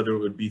don't know whether it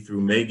would be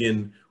through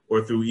Megan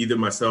or through either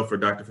myself or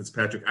Dr.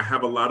 Fitzpatrick, I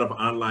have a lot of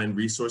online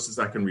resources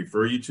I can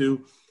refer you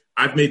to.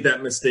 I've made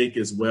that mistake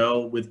as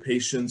well with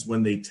patients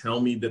when they tell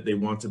me that they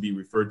want to be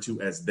referred to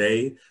as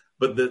they,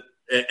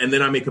 and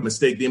then I make a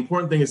mistake. The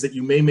important thing is that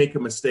you may make a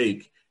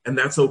mistake, and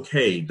that's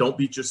okay. Don't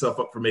beat yourself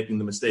up for making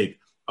the mistake.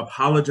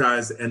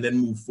 Apologize and then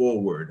move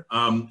forward.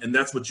 And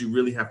that's what you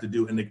really have to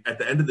do. And at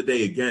the end of the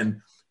day,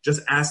 again,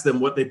 just ask them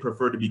what they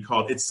prefer to be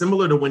called. It's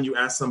similar to when you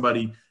ask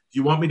somebody, do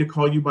you want me to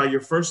call you by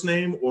your first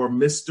name or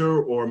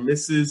Mr. or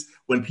Mrs.?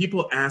 When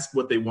people ask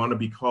what they want to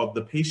be called,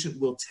 the patient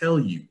will tell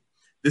you.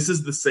 This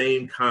is the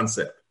same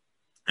concept.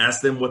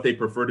 Ask them what they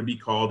prefer to be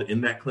called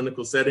in that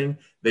clinical setting.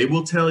 They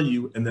will tell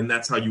you, and then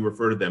that's how you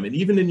refer to them. And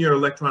even in your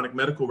electronic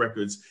medical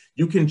records,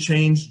 you can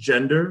change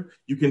gender,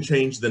 you can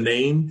change the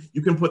name,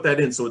 you can put that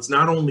in. So it's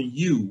not only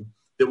you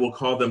that will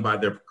call them by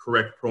their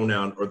correct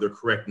pronoun or their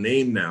correct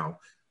name now,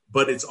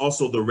 but it's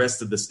also the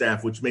rest of the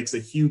staff, which makes a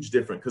huge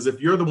difference. Because if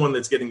you're the one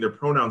that's getting their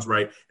pronouns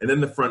right, and then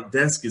the front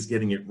desk is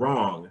getting it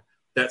wrong,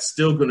 that's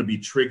still going to be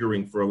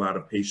triggering for a lot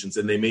of patients,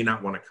 and they may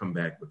not want to come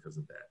back because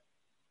of that.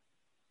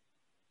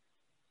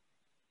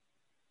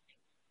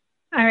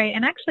 All right,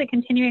 and actually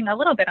continuing a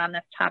little bit on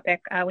this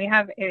topic, we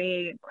have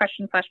a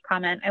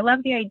question/comment. I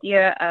love the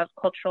idea of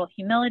cultural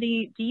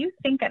humility. Do you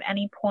think at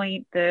any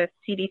point the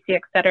CDC,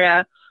 et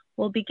cetera,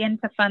 will begin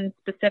to fund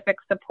specific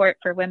support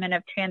for women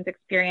of trans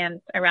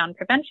experience around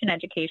prevention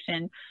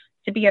education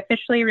to be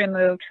officially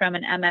removed from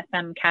an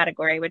MSM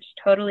category, which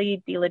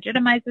totally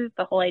delegitimizes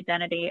the whole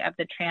identity of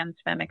the trans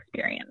femme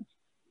experience?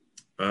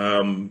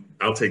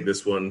 I'll take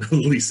this one,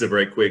 Lisa,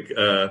 right quick.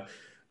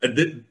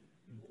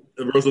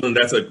 Rosalind,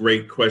 that's a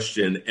great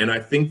question. And I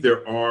think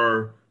there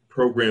are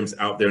programs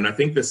out there, and I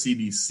think the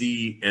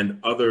CDC and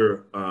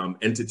other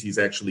entities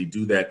actually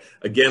do that.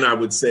 Again, I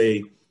would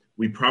say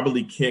we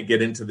probably can't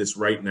get into this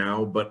right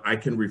now, but I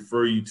can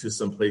refer you to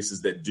some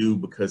places that do,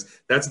 because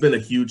that's been a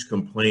huge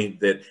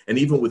complaint and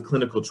even with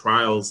clinical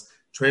trials,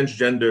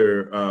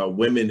 transgender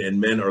women and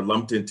men are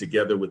lumped in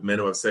together with men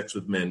who have sex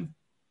with men.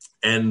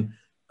 And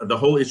the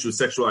whole issue of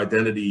sexual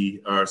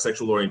identity, or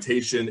sexual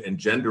orientation and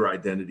gender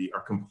identity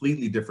are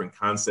completely different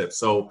concepts.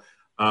 So,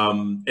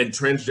 and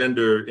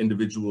transgender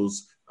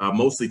individuals,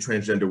 mostly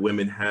transgender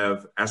women,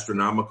 have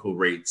astronomical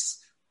rates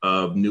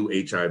of new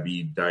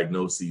HIV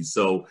diagnoses.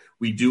 So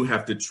we do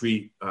have to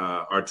treat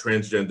our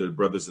transgender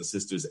brothers and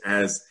sisters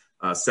as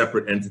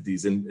separate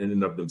entities in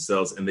and of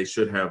themselves, and they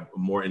should have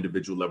more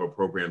individual level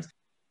programs.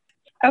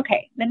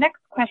 Okay, the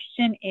next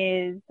question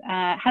is,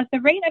 has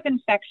the rate of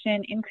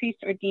infection increased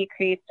or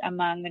decreased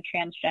among the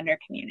transgender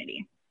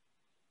community?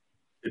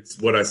 It's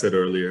what I said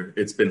earlier.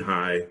 It's been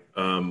high.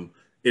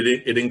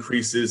 It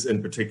increases,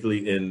 and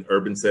particularly in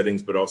urban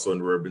settings, but also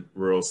in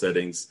rural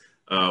settings.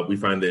 We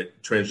find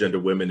that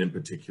transgender women in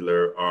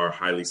particular are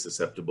highly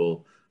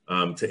susceptible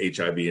to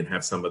HIV and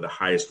have some of the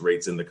highest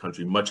rates in the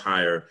country, much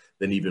higher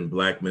than even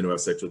Black men who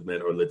have sex with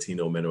men or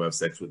Latino men who have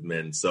sex with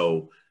men.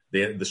 So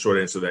the short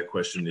answer to that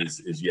question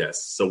is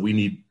yes. So we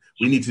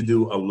need to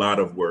do a lot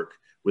of work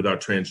with our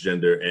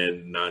transgender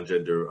and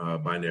non-gender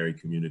binary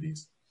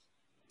communities.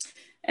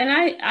 And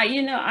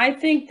I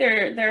think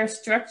there are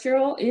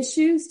structural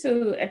issues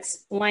to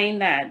explain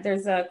that.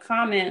 There's a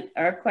comment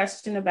or a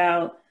question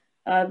about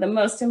the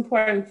most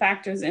important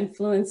factors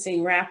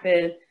influencing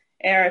rapid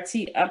ART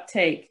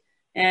uptake,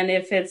 and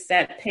if it's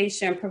at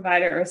patient,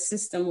 provider, or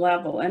system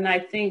level. And I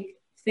think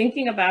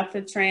thinking about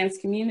the trans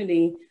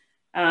community,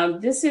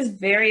 this is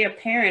very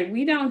apparent.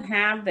 We don't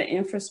have the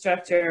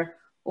infrastructure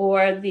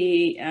or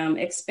the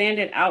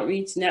expanded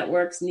outreach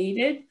networks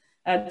needed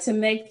to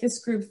make this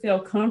group feel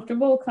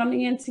comfortable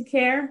coming into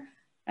care.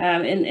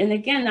 And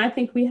again, I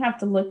think we have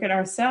to look at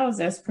ourselves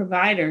as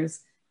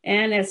providers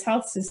and as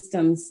health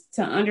systems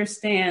to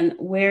understand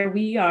where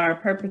we are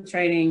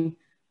perpetrating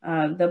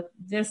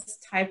this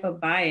type of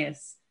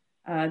bias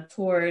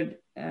toward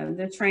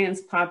the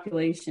trans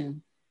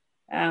population.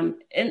 And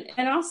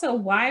also,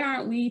 why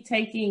aren't we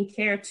taking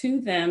care to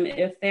them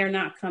if they're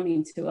not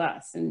coming to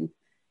us? And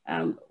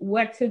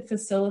what could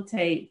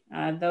facilitate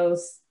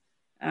those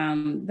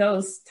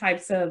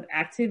types of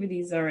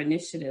activities or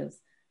initiatives?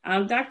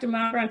 Dr.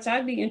 Malebranche,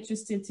 I'd be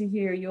interested to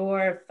hear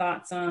your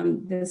thoughts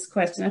on this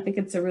question. I think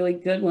it's a really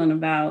good one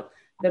about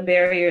the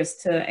barriers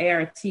to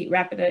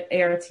rapid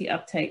ART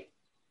uptake.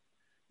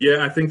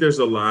 Yeah, I think there's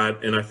a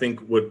lot. And I think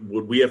what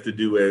we have to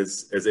do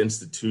as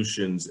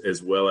institutions,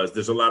 as well as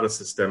there's a lot of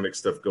systemic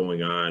stuff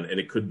going on, and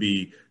it could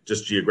be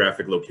just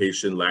geographic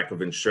location, lack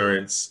of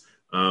insurance.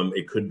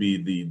 It could be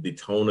the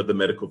tone of the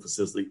medical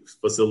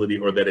facility,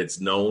 or that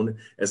it's known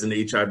as an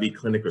HIV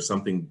clinic or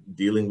something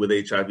dealing with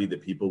HIV,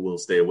 that people will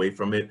stay away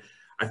from it.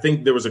 I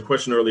think there was a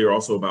question earlier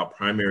also about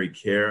primary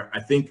care.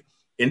 I think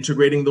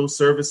integrating those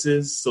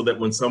services so that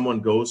when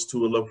someone goes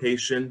to a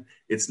location,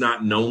 it's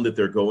not known that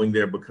they're going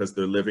there because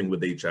they're living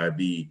with HIV.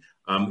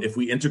 If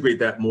we integrate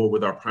that more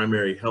with our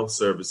primary health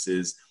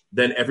services,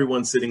 then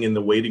everyone sitting in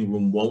the waiting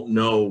room won't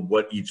know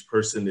what each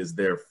person is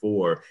there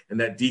for. And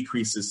that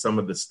decreases some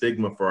of the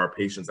stigma for our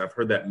patients. I've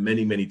heard that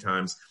many, many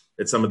times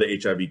at some of the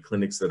HIV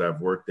clinics that I've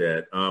worked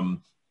at.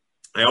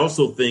 I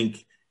also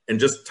think, and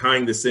just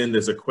tying this in,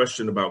 there's a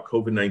question about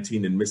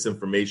COVID-19 and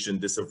misinformation,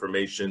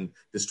 disinformation,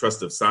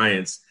 distrust of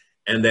science,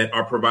 and that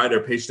our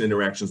provider-patient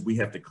interactions, we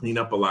have to clean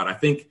up a lot. I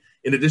think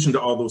in addition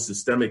to all those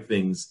systemic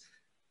things,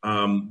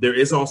 there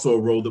is also a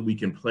role that we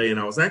can play. And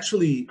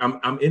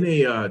I'm in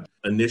a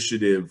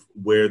initiative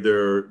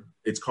where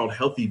it's called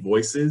Healthy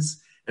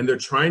Voices, and they're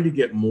trying to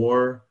get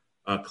more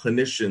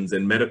clinicians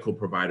and medical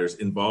providers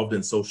involved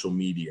in social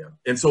media.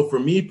 And so for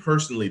me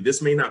personally,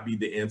 this may not be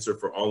the answer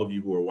for all of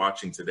you who are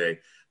watching today,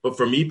 but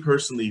for me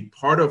personally,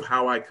 part of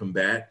how I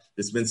combat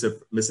this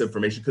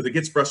misinformation, because it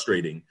gets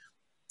frustrating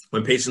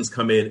when patients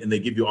come in and they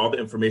give you all the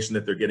information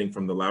that they're getting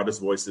from the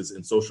loudest voices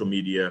in social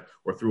media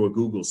or through a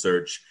Google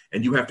search,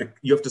 and you have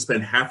to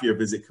spend half your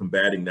visit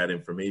combating that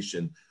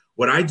information.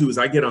 What I do is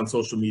I get on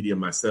social media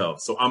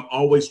myself. So I'm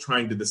always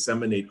trying to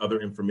disseminate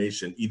other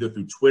information, either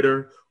through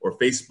Twitter or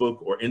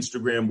Facebook or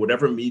Instagram,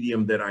 whatever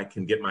medium that I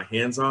can get my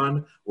hands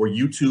on, or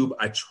YouTube.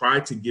 I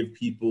try to give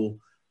people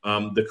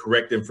the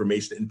correct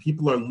information. And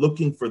people are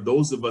looking for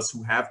those of us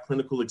who have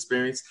clinical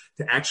experience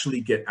to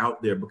actually get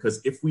out there, because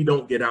if we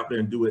don't get out there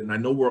and do it, and I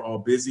know we're all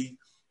busy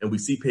and we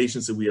see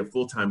patients and we have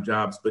full-time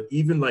jobs, but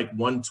even like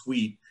one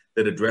tweet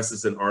that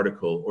addresses an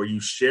article, or you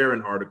share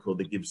an article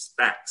that gives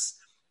facts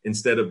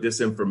instead of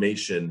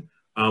disinformation,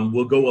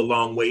 will go a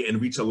long way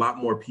and reach a lot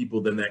more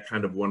people than that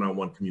kind of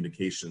one-on-one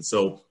communication.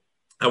 So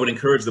I would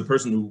encourage the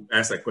person who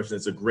asked that question.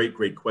 It's a great,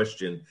 great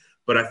question.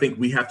 But I think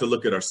we have to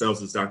look at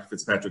ourselves, as Dr.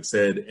 Fitzpatrick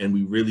said, and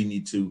we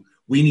need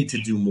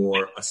to do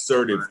more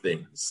assertive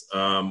things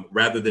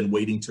rather than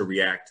waiting to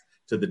react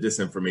to the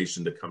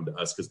disinformation to come to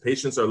us, because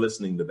patients are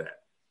listening to that.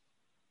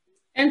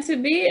 And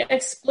to be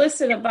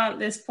explicit about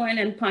this point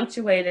and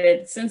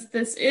punctuated, since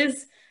this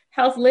is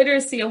Health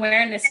Literacy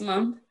Awareness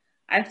Month,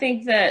 I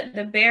think that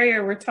the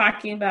barrier we're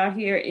talking about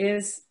here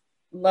is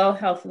low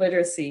health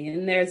literacy,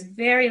 and there's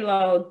very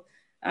low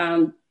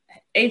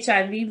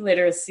HIV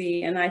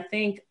literacy. And I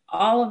think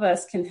all of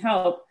us can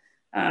help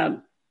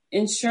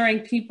ensuring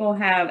people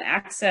have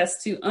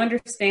access to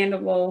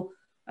understandable,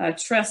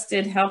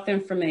 trusted health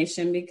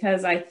information,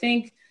 because I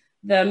think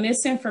the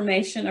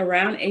misinformation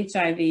around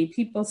HIV,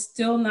 people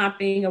still not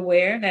being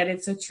aware that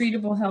it's a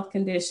treatable health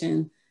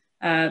condition,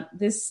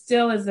 this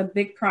still is a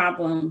big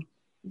problem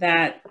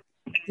that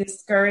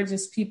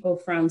discourages people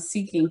from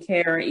seeking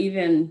care or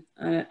even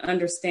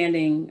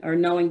understanding or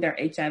knowing their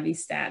HIV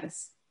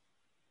status.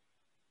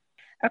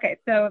 Okay,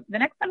 so the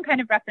next one kind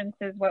of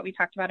references what we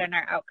talked about in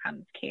our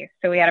outcomes case.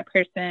 So we had a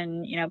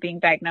person, being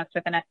diagnosed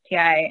with an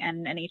STI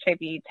and an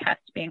HIV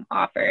test being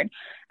offered.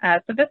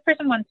 So this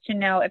person wants to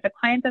know, if a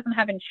client doesn't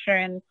have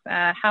insurance,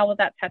 how will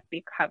that test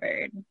be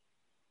covered?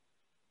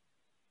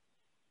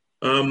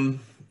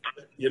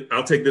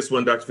 I'll take this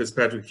one, Dr.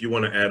 Fitzpatrick, if you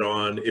want to add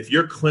on. If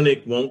your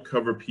clinic won't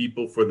cover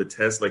people for the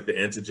test, like the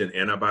antigen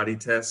antibody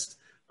test,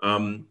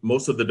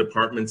 most of the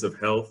departments of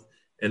health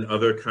and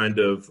other kind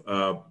of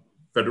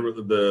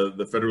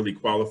the federally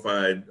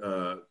qualified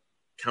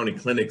county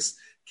clinics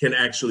can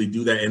actually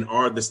do that. And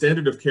the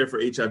standard of care for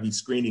HIV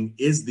screening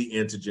is the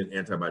antigen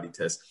antibody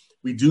test.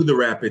 We do the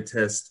rapid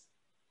test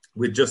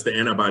with just the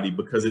antibody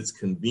because it's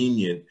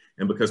convenient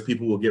and because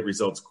people will get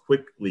results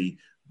quickly.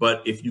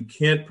 But if you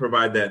can't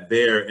provide that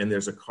there and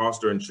there's a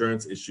cost or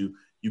insurance issue,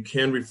 you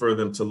can refer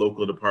them to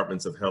local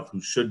departments of health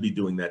who should be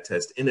doing that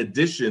test. In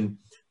addition,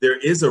 there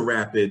is a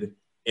rapid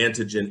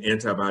antigen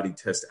antibody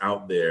test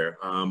out there.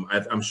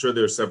 I'm sure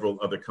there are several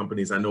other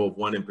companies. I know of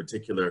one in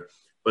particular,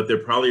 but there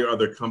probably are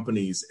other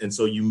companies. And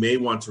so you may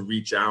want to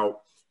reach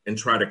out and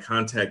try to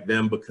contact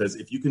them, because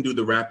if you can do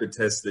the rapid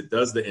test that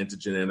does the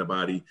antigen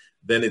antibody,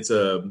 then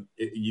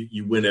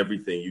you win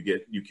everything.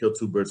 You kill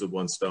two birds with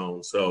one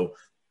stone. So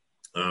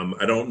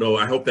I don't know.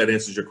 I hope that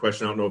answers your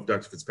question. I don't know if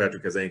Dr.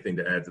 Fitzpatrick has anything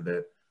to add to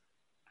that.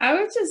 I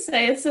would just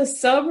say it's a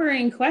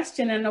sobering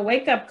question and a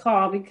wake-up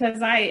call,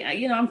 because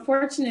I'm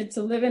fortunate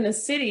to live in a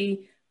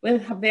city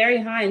with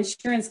very high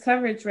insurance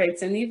coverage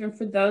rates. And even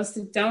for those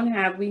that don't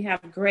have, we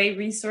have great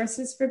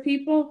resources for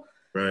people.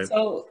 Right.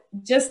 So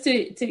just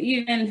to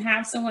even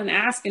have someone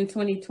ask in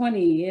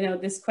 2020,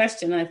 this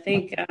question, I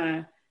think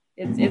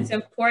it's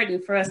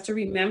important for us to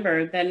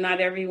remember that not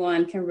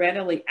everyone can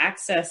readily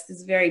access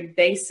this very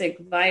basic,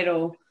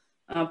 vital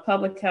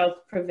public health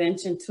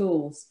prevention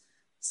tools.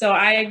 So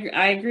I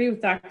agree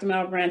with Dr.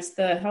 Malebranche.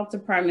 The health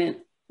department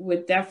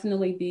would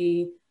definitely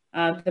be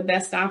the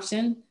best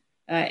option.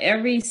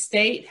 Every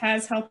state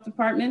has health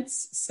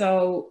departments,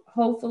 so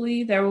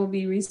hopefully there will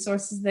be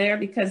resources there,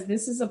 because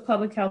this is a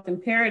public health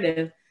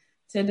imperative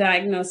to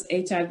diagnose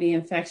HIV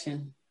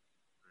infection.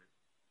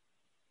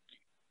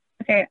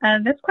 Okay,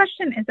 this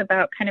question is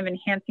about kind of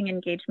enhancing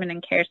engagement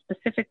and care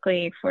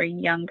specifically for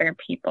younger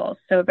people.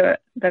 So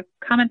the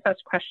comment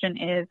post question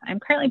is, I'm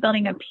currently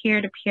building a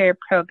peer-to-peer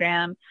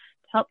program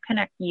to help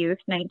connect youth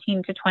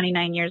 19 to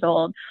 29 years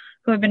old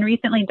who have been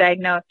recently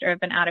diagnosed or have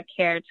been out of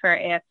care to our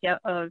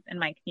ASOs in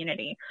my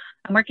community.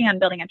 I'm working on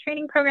building a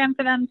training program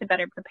for them to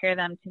better prepare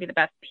them to be the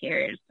best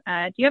peers.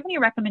 Do you have any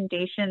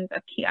recommendations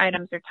of key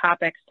items or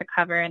topics to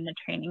cover in the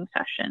training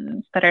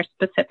sessions that are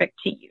specific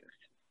to youth?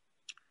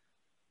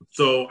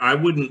 So I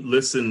wouldn't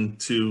listen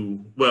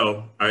to,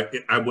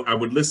 I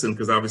would listen,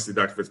 because obviously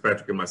Dr.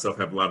 Fitzpatrick and myself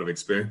have a lot of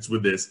experience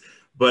with this,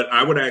 but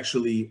I would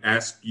actually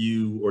ask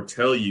you or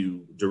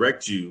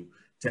direct you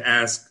to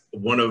ask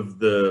one of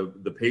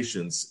the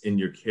patients in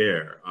your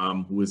care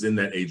who is in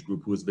that age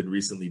group, who has been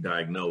recently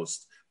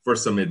diagnosed, for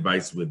some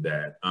advice with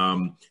that.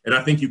 And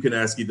I think you can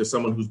ask either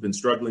someone who's been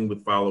struggling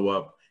with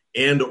follow-up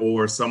and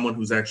or someone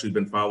who's actually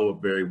been followed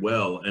up very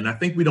well. And I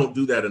think we don't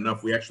do that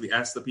enough. We actually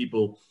ask the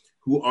people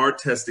who are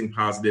testing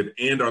positive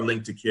and are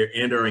linked to care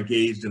and are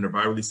engaged and are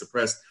virally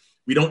suppressed.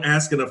 We don't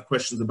ask enough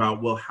questions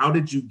about, well, how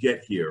did you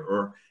get here?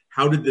 Or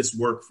how did this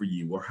work for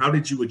you? Or how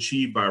did you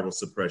achieve viral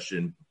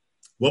suppression?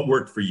 What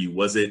worked for you?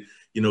 Was it,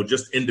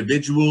 just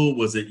individual?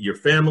 Was it your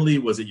family?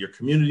 Was it your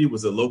community?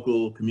 Was it a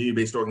local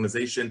community-based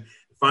organization?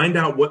 Find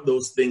out what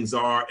those things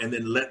are and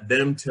then let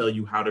them tell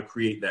you how to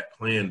create that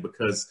plan.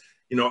 Because,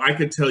 I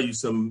could tell you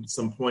some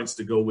points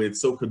to go with,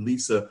 so could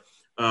Lisa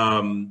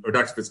or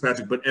Dr.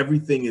 Fitzpatrick, but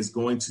everything is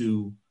going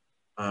to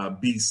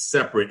be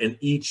separate, and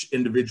each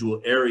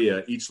individual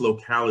area, each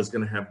locale is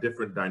going to have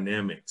different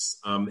dynamics,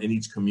 and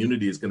each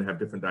community is going to have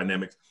different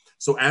dynamics.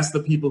 So ask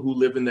the people who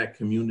live in that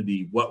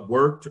community what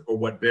worked or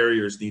what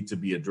barriers need to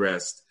be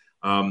addressed.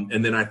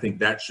 And then I think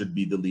that should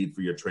be the lead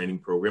for your training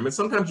program. And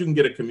sometimes you can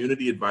get a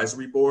community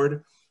advisory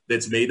board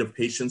that's made of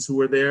patients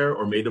who are there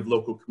or made of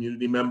local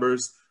community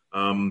members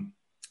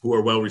who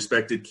are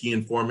well-respected, key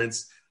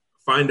informants.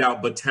 Find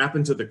out, but tap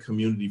into the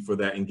community for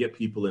that and get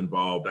people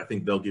involved. I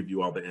think they'll give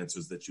you all the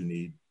answers that you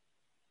need.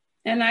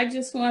 And I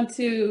just want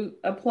to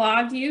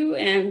applaud you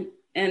and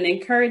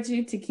encourage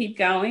you to keep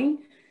going,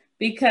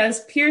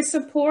 because peer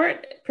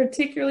support,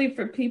 particularly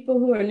for people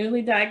who are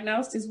newly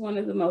diagnosed, is one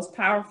of the most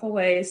powerful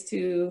ways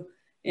to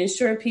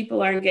ensure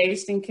people are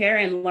engaged in care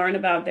and learn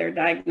about their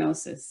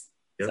diagnosis.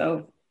 Yep.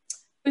 So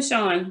push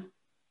on.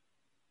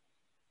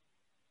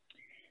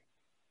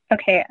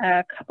 Okay,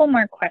 a couple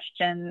more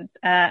questions.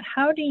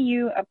 How do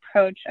you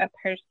approach a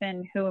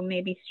person who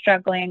may be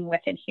struggling with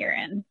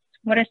adherence?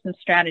 What are some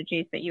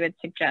strategies that you would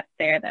suggest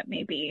there that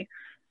may be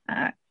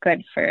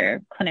good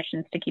for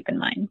clinicians to keep in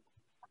mind?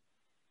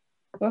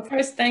 Well,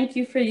 first, thank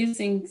you for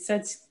using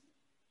such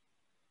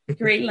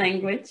great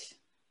language.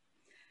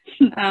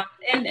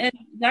 And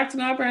Dr.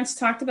 Malebranche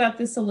talked about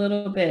this a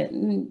little bit.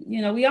 And,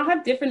 we all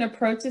have different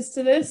approaches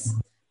to this.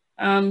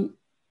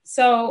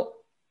 So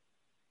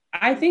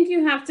I think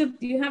you have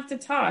to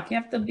talk. You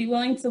have to be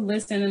willing to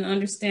listen and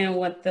understand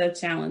what the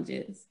challenge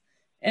is.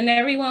 And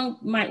everyone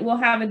will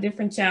have a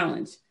different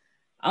challenge.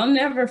 I'll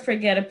never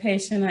forget a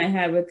patient I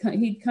had.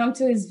 He'd come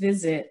to his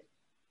visit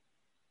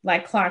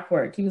like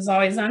clockwork. He was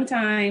always on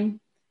time.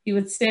 He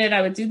would sit,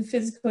 I would do the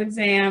physical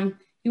exam.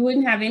 He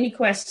wouldn't have any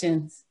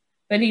questions,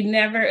 but he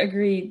never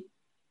agreed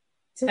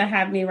to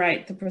have me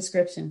write the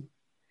prescription.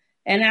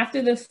 And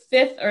after the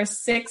 5th or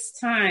 6th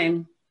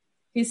time,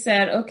 he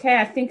said, okay,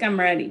 I think I'm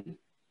ready.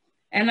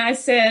 And I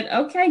said,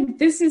 okay,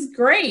 this is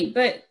great,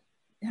 but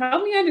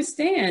help me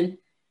understand.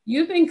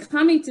 You've been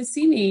coming to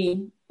see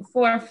me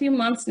for a few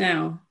months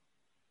now.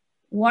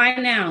 Why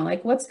now?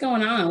 Like, what's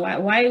going on?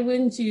 Why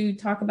wouldn't you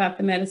talk about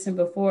the medicine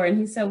before? And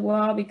he said,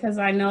 well, because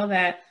I know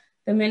that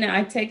the minute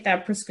I take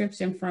that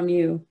prescription from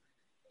you,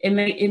 it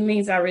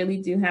means I really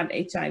do have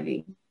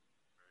HIV.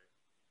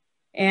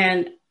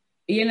 And,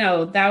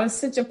 that was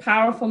such a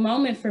powerful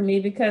moment for me,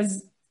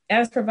 because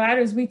as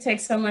providers, we take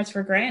so much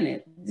for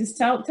granted. Just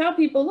tell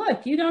people,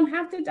 look, you don't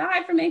have to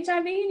die from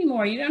HIV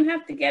anymore. You don't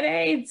have to get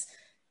AIDS.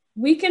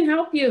 We can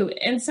help you.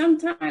 And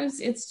sometimes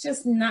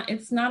it's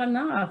not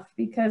enough,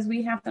 because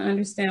we have to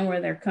understand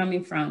where they're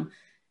coming from.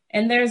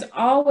 And there's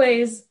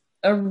always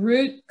a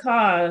root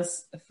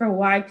cause for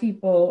why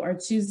people are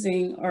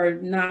choosing or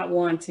not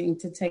wanting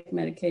to take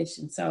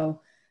medication.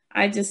 So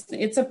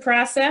it's a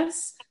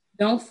process.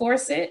 Don't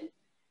force it.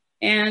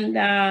 And,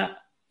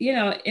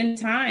 in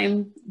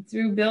time,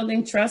 through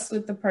building trust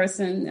with the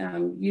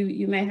person,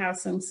 you may have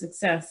some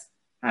success.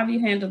 How have you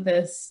handled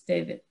this,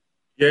 David?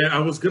 Yeah, I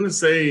was going to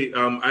say,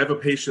 I have a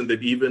patient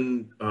that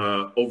even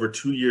over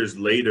 2 years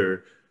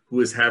later who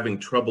is having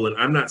trouble, and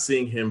I'm not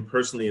seeing him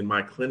personally in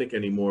my clinic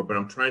anymore, but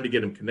I'm trying to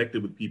get him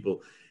connected with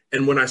people.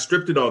 And when I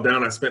stripped it all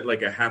down, I spent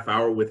like a half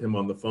hour with him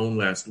on the phone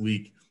last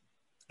week.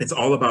 It's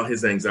all about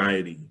his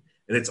anxiety,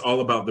 and it's all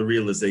about the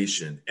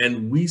realization.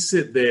 And we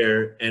sit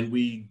there and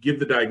we give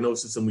the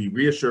diagnosis and we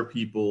reassure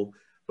people.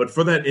 But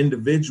for that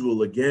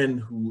individual, again,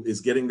 who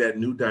is getting that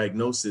new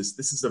diagnosis,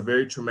 this is a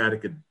very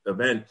traumatic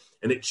event,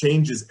 and it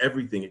changes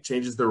everything. It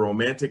changes their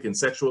romantic and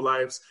sexual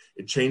lives.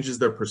 It changes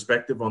their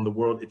perspective on the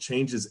world. It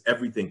changes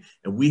everything.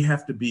 And we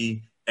have to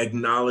be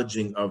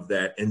acknowledging of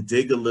that and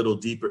dig a little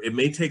deeper. It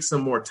may take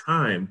some more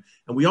time.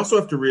 And we also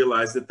have to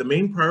realize that the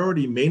main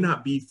priority may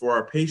not be for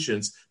our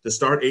patients to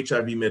start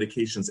HIV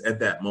medications at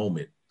that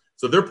moment.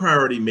 So their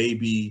priority may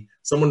be,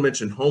 someone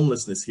mentioned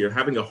homelessness here,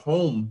 having a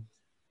home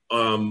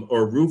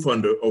or a roof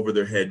over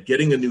their head,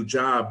 getting a new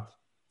job,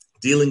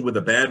 dealing with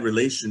a bad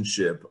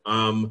relationship,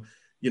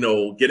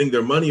 getting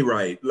their money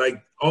right.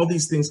 Like, all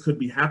these things could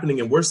be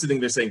happening. And we're sitting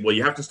there saying, well,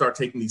 you have to start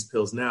taking these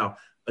pills now.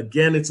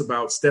 Again, it's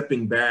about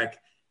stepping back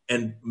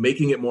and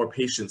making it more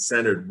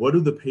patient-centered. What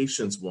do the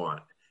patients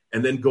want?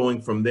 And then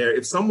going from there.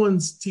 If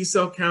someone's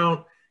T-cell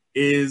count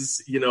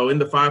is, in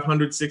the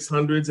 500,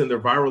 600s, and their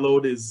viral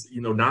load is,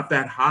 not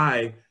that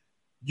high,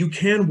 you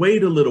can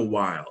wait a little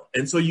while.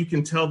 And so you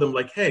can tell them,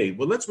 like, hey,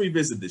 well, let's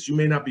revisit this. You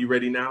may not be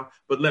ready now,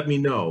 but let me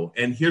know.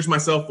 And here's my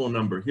cell phone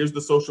number. Here's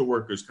the social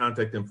worker's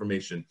contact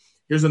information.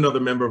 Here's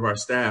another member of our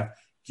staff.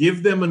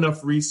 Give them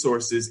enough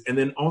resources. And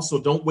then also,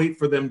 don't wait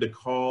for them to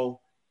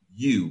call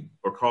you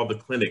or call the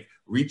clinic.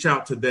 Reach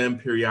out to them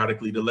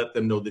periodically to let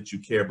them know that you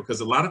care.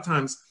 Because a lot of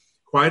times,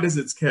 quiet as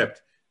it's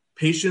kept,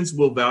 patients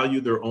will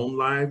value their own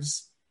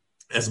lives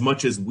as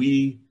much as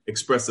we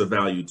express a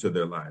value to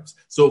their lives.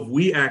 So if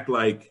we act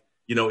like,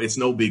 it's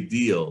no big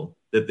deal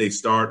that they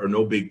start, or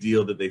no big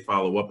deal that they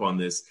follow up on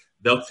this,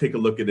 they'll take a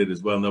look at it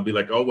as well. And they'll be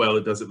like, oh, well,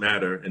 it doesn't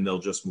matter. And they'll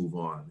just move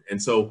on.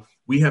 And so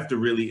we have to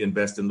really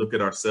invest and look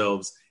at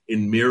ourselves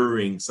in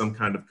mirroring some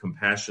kind of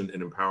compassion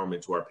and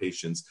empowerment to our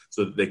patients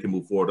so that they can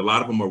move forward. A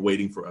lot of them are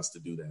waiting for us to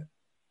do that.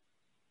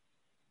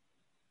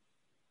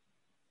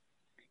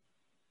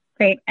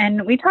 Great.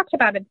 And we talked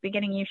about at the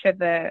beginning, you showed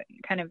the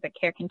kind of the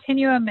care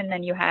continuum, and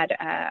then you had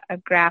a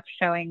graph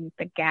showing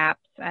the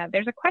gaps.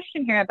 There's a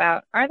question here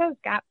about, are those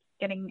gaps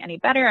getting any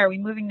better? Are we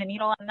moving the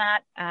needle on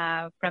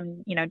that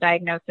from,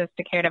 diagnosis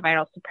to care to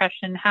viral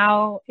suppression?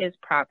 How is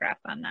progress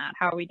on that?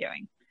 How are we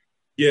doing?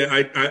 Yeah,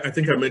 I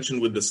think I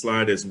mentioned with the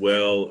slide as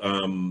well,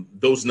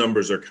 those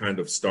numbers are kind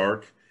of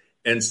stark.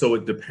 And so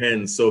it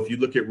depends. So if you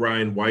look at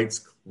Ryan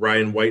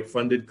White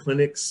funded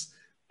clinics,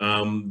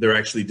 they're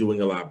actually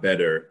doing a lot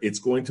better. It's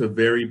going to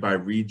vary by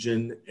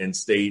region and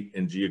state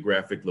and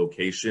geographic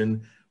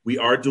location. We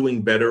are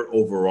doing better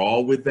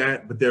overall with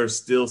that, but there are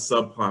still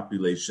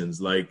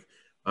subpopulations like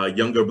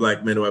younger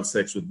Black men who have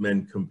sex with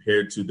men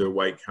compared to their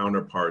white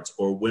counterparts,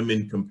 or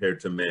women compared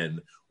to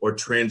men, or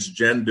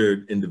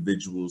transgendered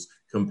individuals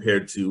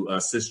compared to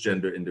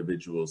cisgender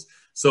individuals.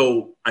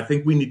 So I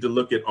think we need to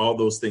look at all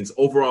those things.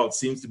 Overall, it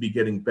seems to be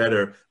getting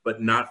better,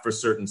 but not for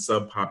certain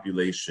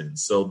subpopulations.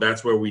 So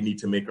that's where we need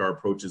to make our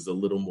approaches a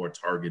little more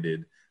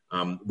targeted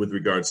with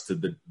regards to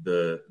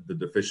the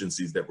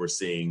deficiencies that we're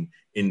seeing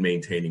in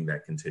maintaining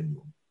that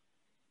continuum.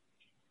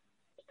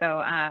 So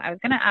I was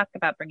going to ask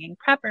about bringing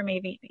PrEP or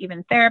maybe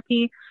even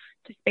therapy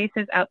to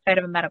spaces outside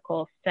of a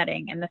medical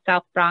setting. In the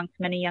South Bronx,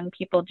 many young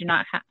people do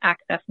not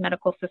access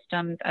medical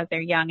systems as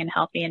they're young and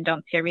healthy and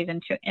don't see a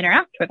reason to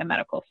interact with a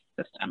medical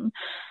system.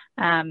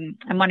 I'm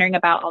wondering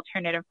about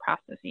alternative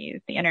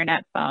processes, the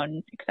internet,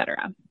 phone, et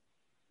cetera.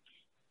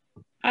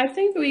 I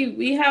think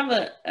we have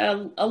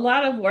a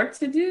lot of work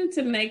to do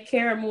to make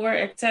care more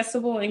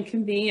accessible and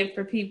convenient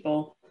for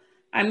people.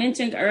 I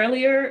mentioned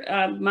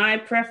earlier my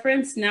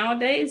preference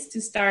nowadays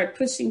to start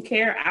pushing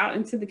care out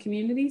into the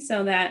community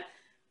so that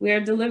we're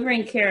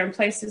delivering care in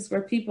places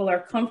where people are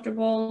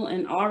comfortable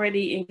and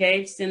already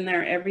engaged in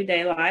their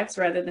everyday lives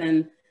rather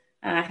than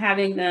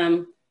having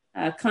them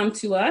come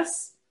to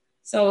us.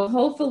 So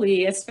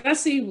hopefully,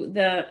 especially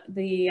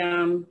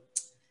the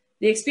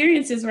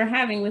experiences we're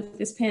having with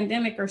this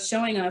pandemic are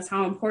showing us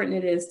how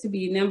important it is to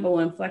be nimble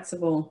and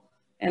flexible.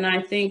 And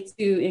I think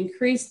to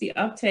increase the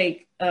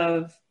uptake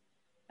of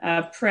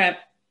PrEP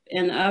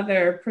and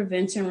other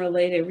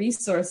prevention-related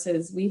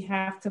resources, we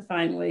have to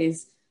find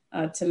ways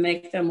to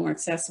make them more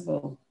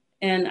accessible.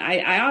 And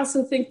I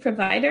also think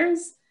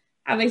providers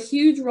have a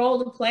huge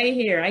role to play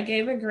here. I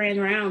gave a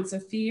grand rounds a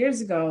few years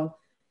ago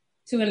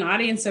to an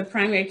audience of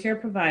primary care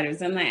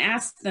providers, and I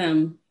asked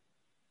them,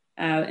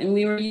 and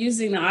we were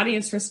using the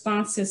audience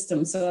response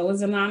system, so it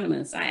was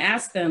anonymous. I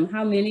asked them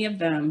how many of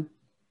them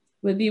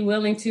would be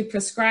willing to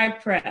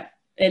prescribe PrEP,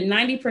 and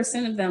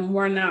 90% of them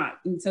were not.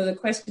 And so the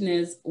question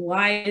is,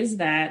 why is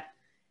that?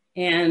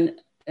 And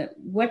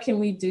what can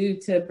we do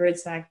to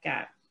bridge that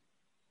gap?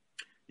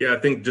 Yeah, I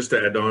think just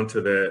to add on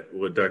to that,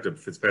 what Dr.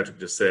 Fitzpatrick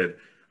just said,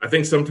 I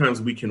think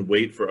sometimes we can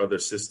wait for other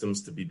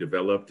systems to be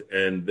developed.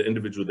 And the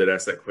individual that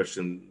asked that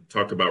question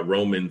talked about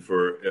Roman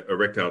for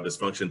erectile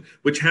dysfunction,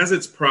 which has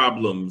its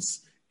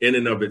problems in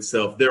and of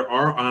itself. There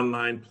are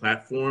online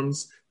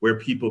platforms where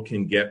people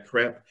can get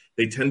PrEP.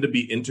 They tend to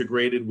be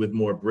integrated with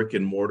more brick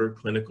and mortar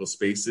clinical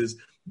spaces.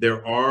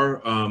 There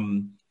are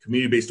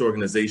community-based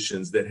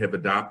organizations that have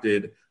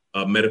adopted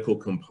a medical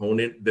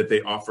component that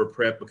they offer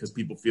PrEP because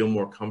people feel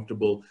more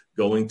comfortable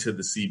going to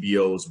the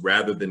CBOs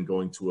rather than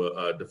going to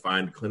a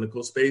defined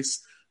clinical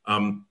space.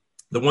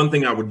 The one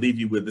thing I would leave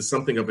you with is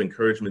something of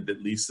encouragement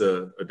that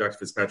Lisa or Dr.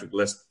 Fitzpatrick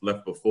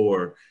left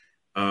before,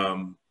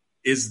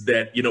 is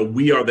that,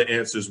 we are the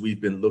answers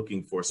we've been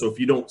looking for. So if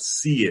you don't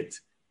see it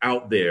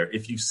out there,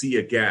 if you see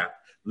a gap,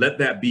 let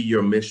that be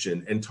your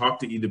mission and talk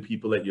to either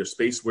people at your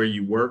space where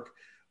you work,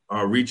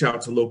 reach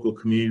out to local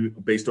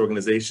community-based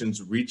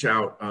organizations, reach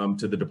out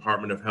to the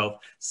Department of Health,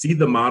 see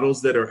the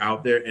models that are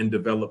out there and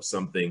develop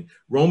something.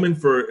 Roman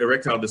for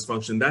erectile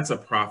dysfunction, that's a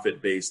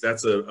profit-based,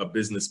 that's a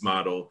business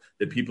model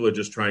that people are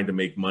just trying to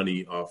make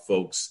money off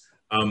folks.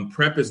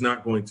 PrEP is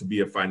not going to be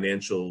a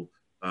financial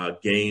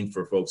gain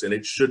for folks, and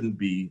it shouldn't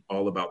be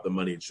all about the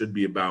money. It should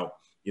be about,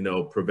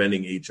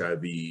 preventing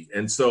HIV.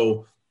 And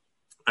so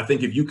I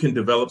think if you can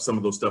develop some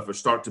of those stuff or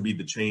start to be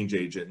the change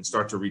agent and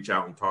start to reach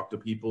out and talk to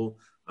people,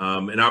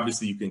 and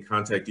obviously you can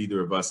contact either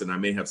of us, and I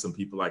may have some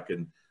people I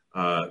can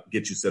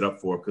get you set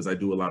up for because I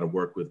do a lot of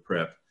work with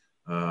PrEP.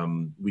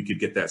 We could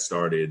get that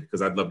started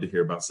because I'd love to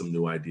hear about some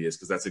new ideas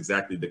because that's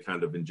exactly the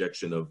kind of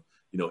injection of,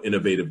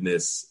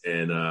 innovativeness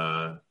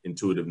and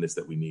intuitiveness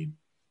that we need.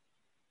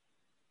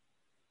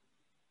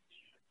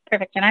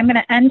 Perfect. And I'm going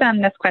to end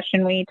on this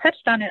question. We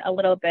touched on it a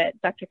little bit,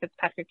 Dr.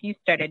 Fitzpatrick, you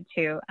started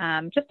to,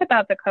 just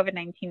about the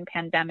COVID-19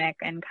 pandemic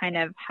and kind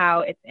of how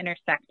it's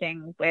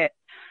intersecting with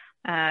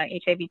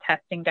HIV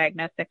testing,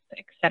 diagnostics,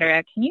 et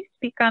cetera. Can you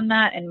speak on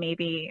that and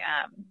maybe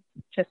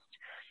just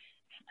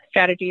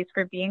strategies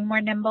for being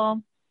more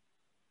nimble?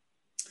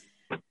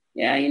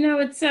 Yeah,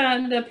 it's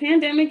the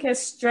pandemic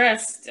has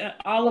stressed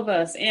all of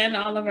us and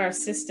all of our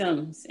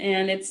systems,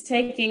 and it's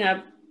taking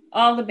up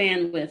all the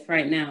bandwidth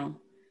right now.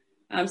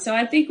 So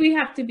I think we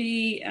have to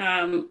be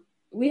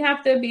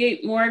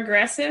more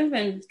aggressive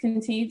and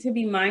continue to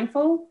be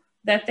mindful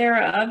that there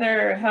are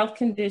other health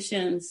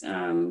conditions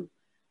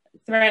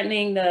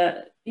threatening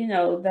the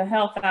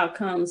health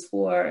outcomes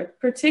for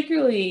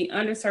particularly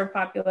underserved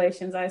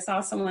populations. I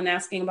saw someone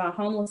asking about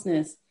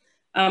homelessness.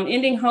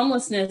 Ending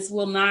homelessness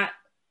will not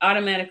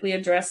automatically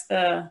address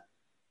the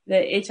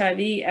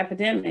HIV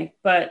epidemic,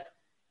 but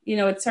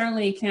it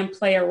certainly can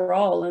play a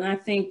role. And I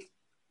think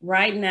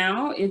right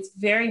now it's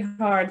very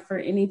hard for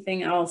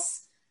anything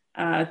else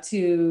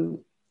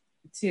to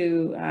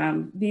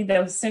be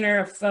the center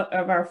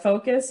of our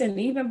focus. And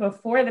even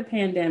before the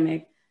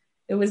pandemic,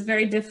 it was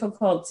very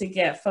difficult to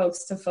get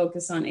folks to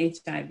focus on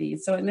HIV.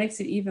 So it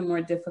makes it even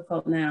more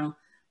difficult now.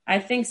 I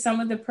think some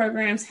of the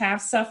programs have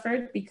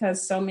suffered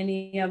because so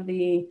many of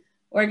the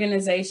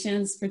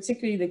organizations,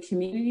 particularly the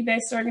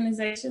community-based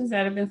organizations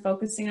that have been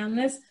focusing on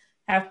this,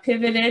 have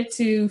pivoted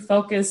to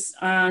focus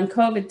on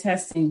COVID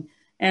testing.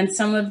 And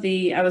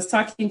I was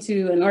talking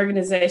to an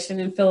organization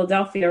in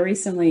Philadelphia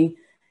recently,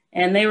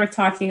 and they were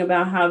talking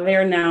about how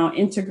they're now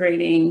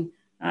integrating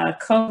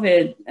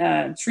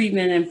COVID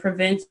treatment and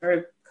prevention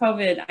or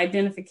COVID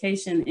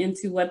identification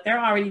into what they're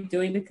already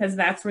doing because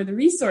that's where the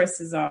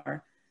resources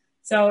are.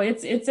 So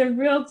it's a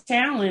real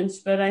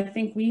challenge, but I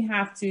think we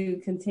have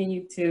to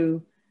continue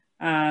to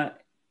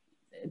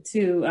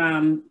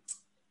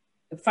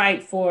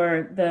fight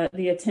for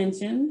the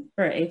attention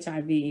for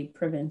HIV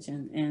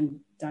prevention and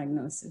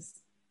diagnosis.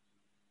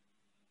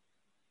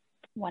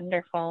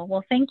 Wonderful.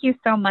 Well, thank you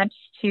so much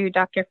to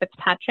Dr.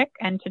 Fitzpatrick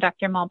and to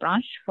Dr.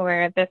 Malebranche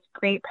for this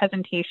great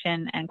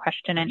presentation and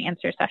question and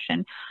answer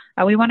session.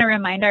 We want to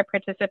remind our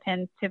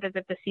participants to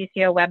visit the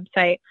CCO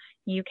website.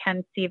 You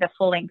can see the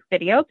full-length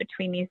video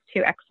between these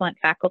two excellent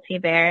faculty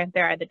there.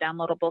 There are the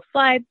downloadable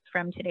slides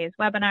from today's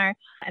webinar,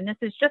 and this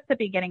is just the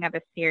beginning of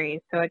a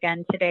series. So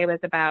again, today was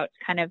about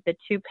kind of the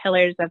two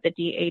pillars of the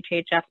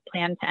DHHS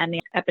plan to end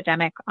the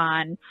epidemic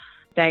on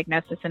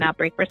diagnosis and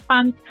outbreak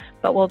response,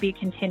 but we'll be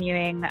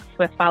continuing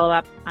with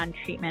follow-up on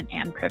treatment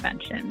and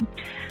prevention.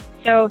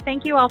 So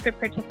thank you all for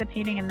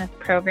participating in this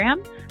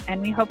program,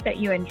 and we hope that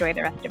you enjoy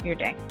the rest of your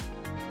day.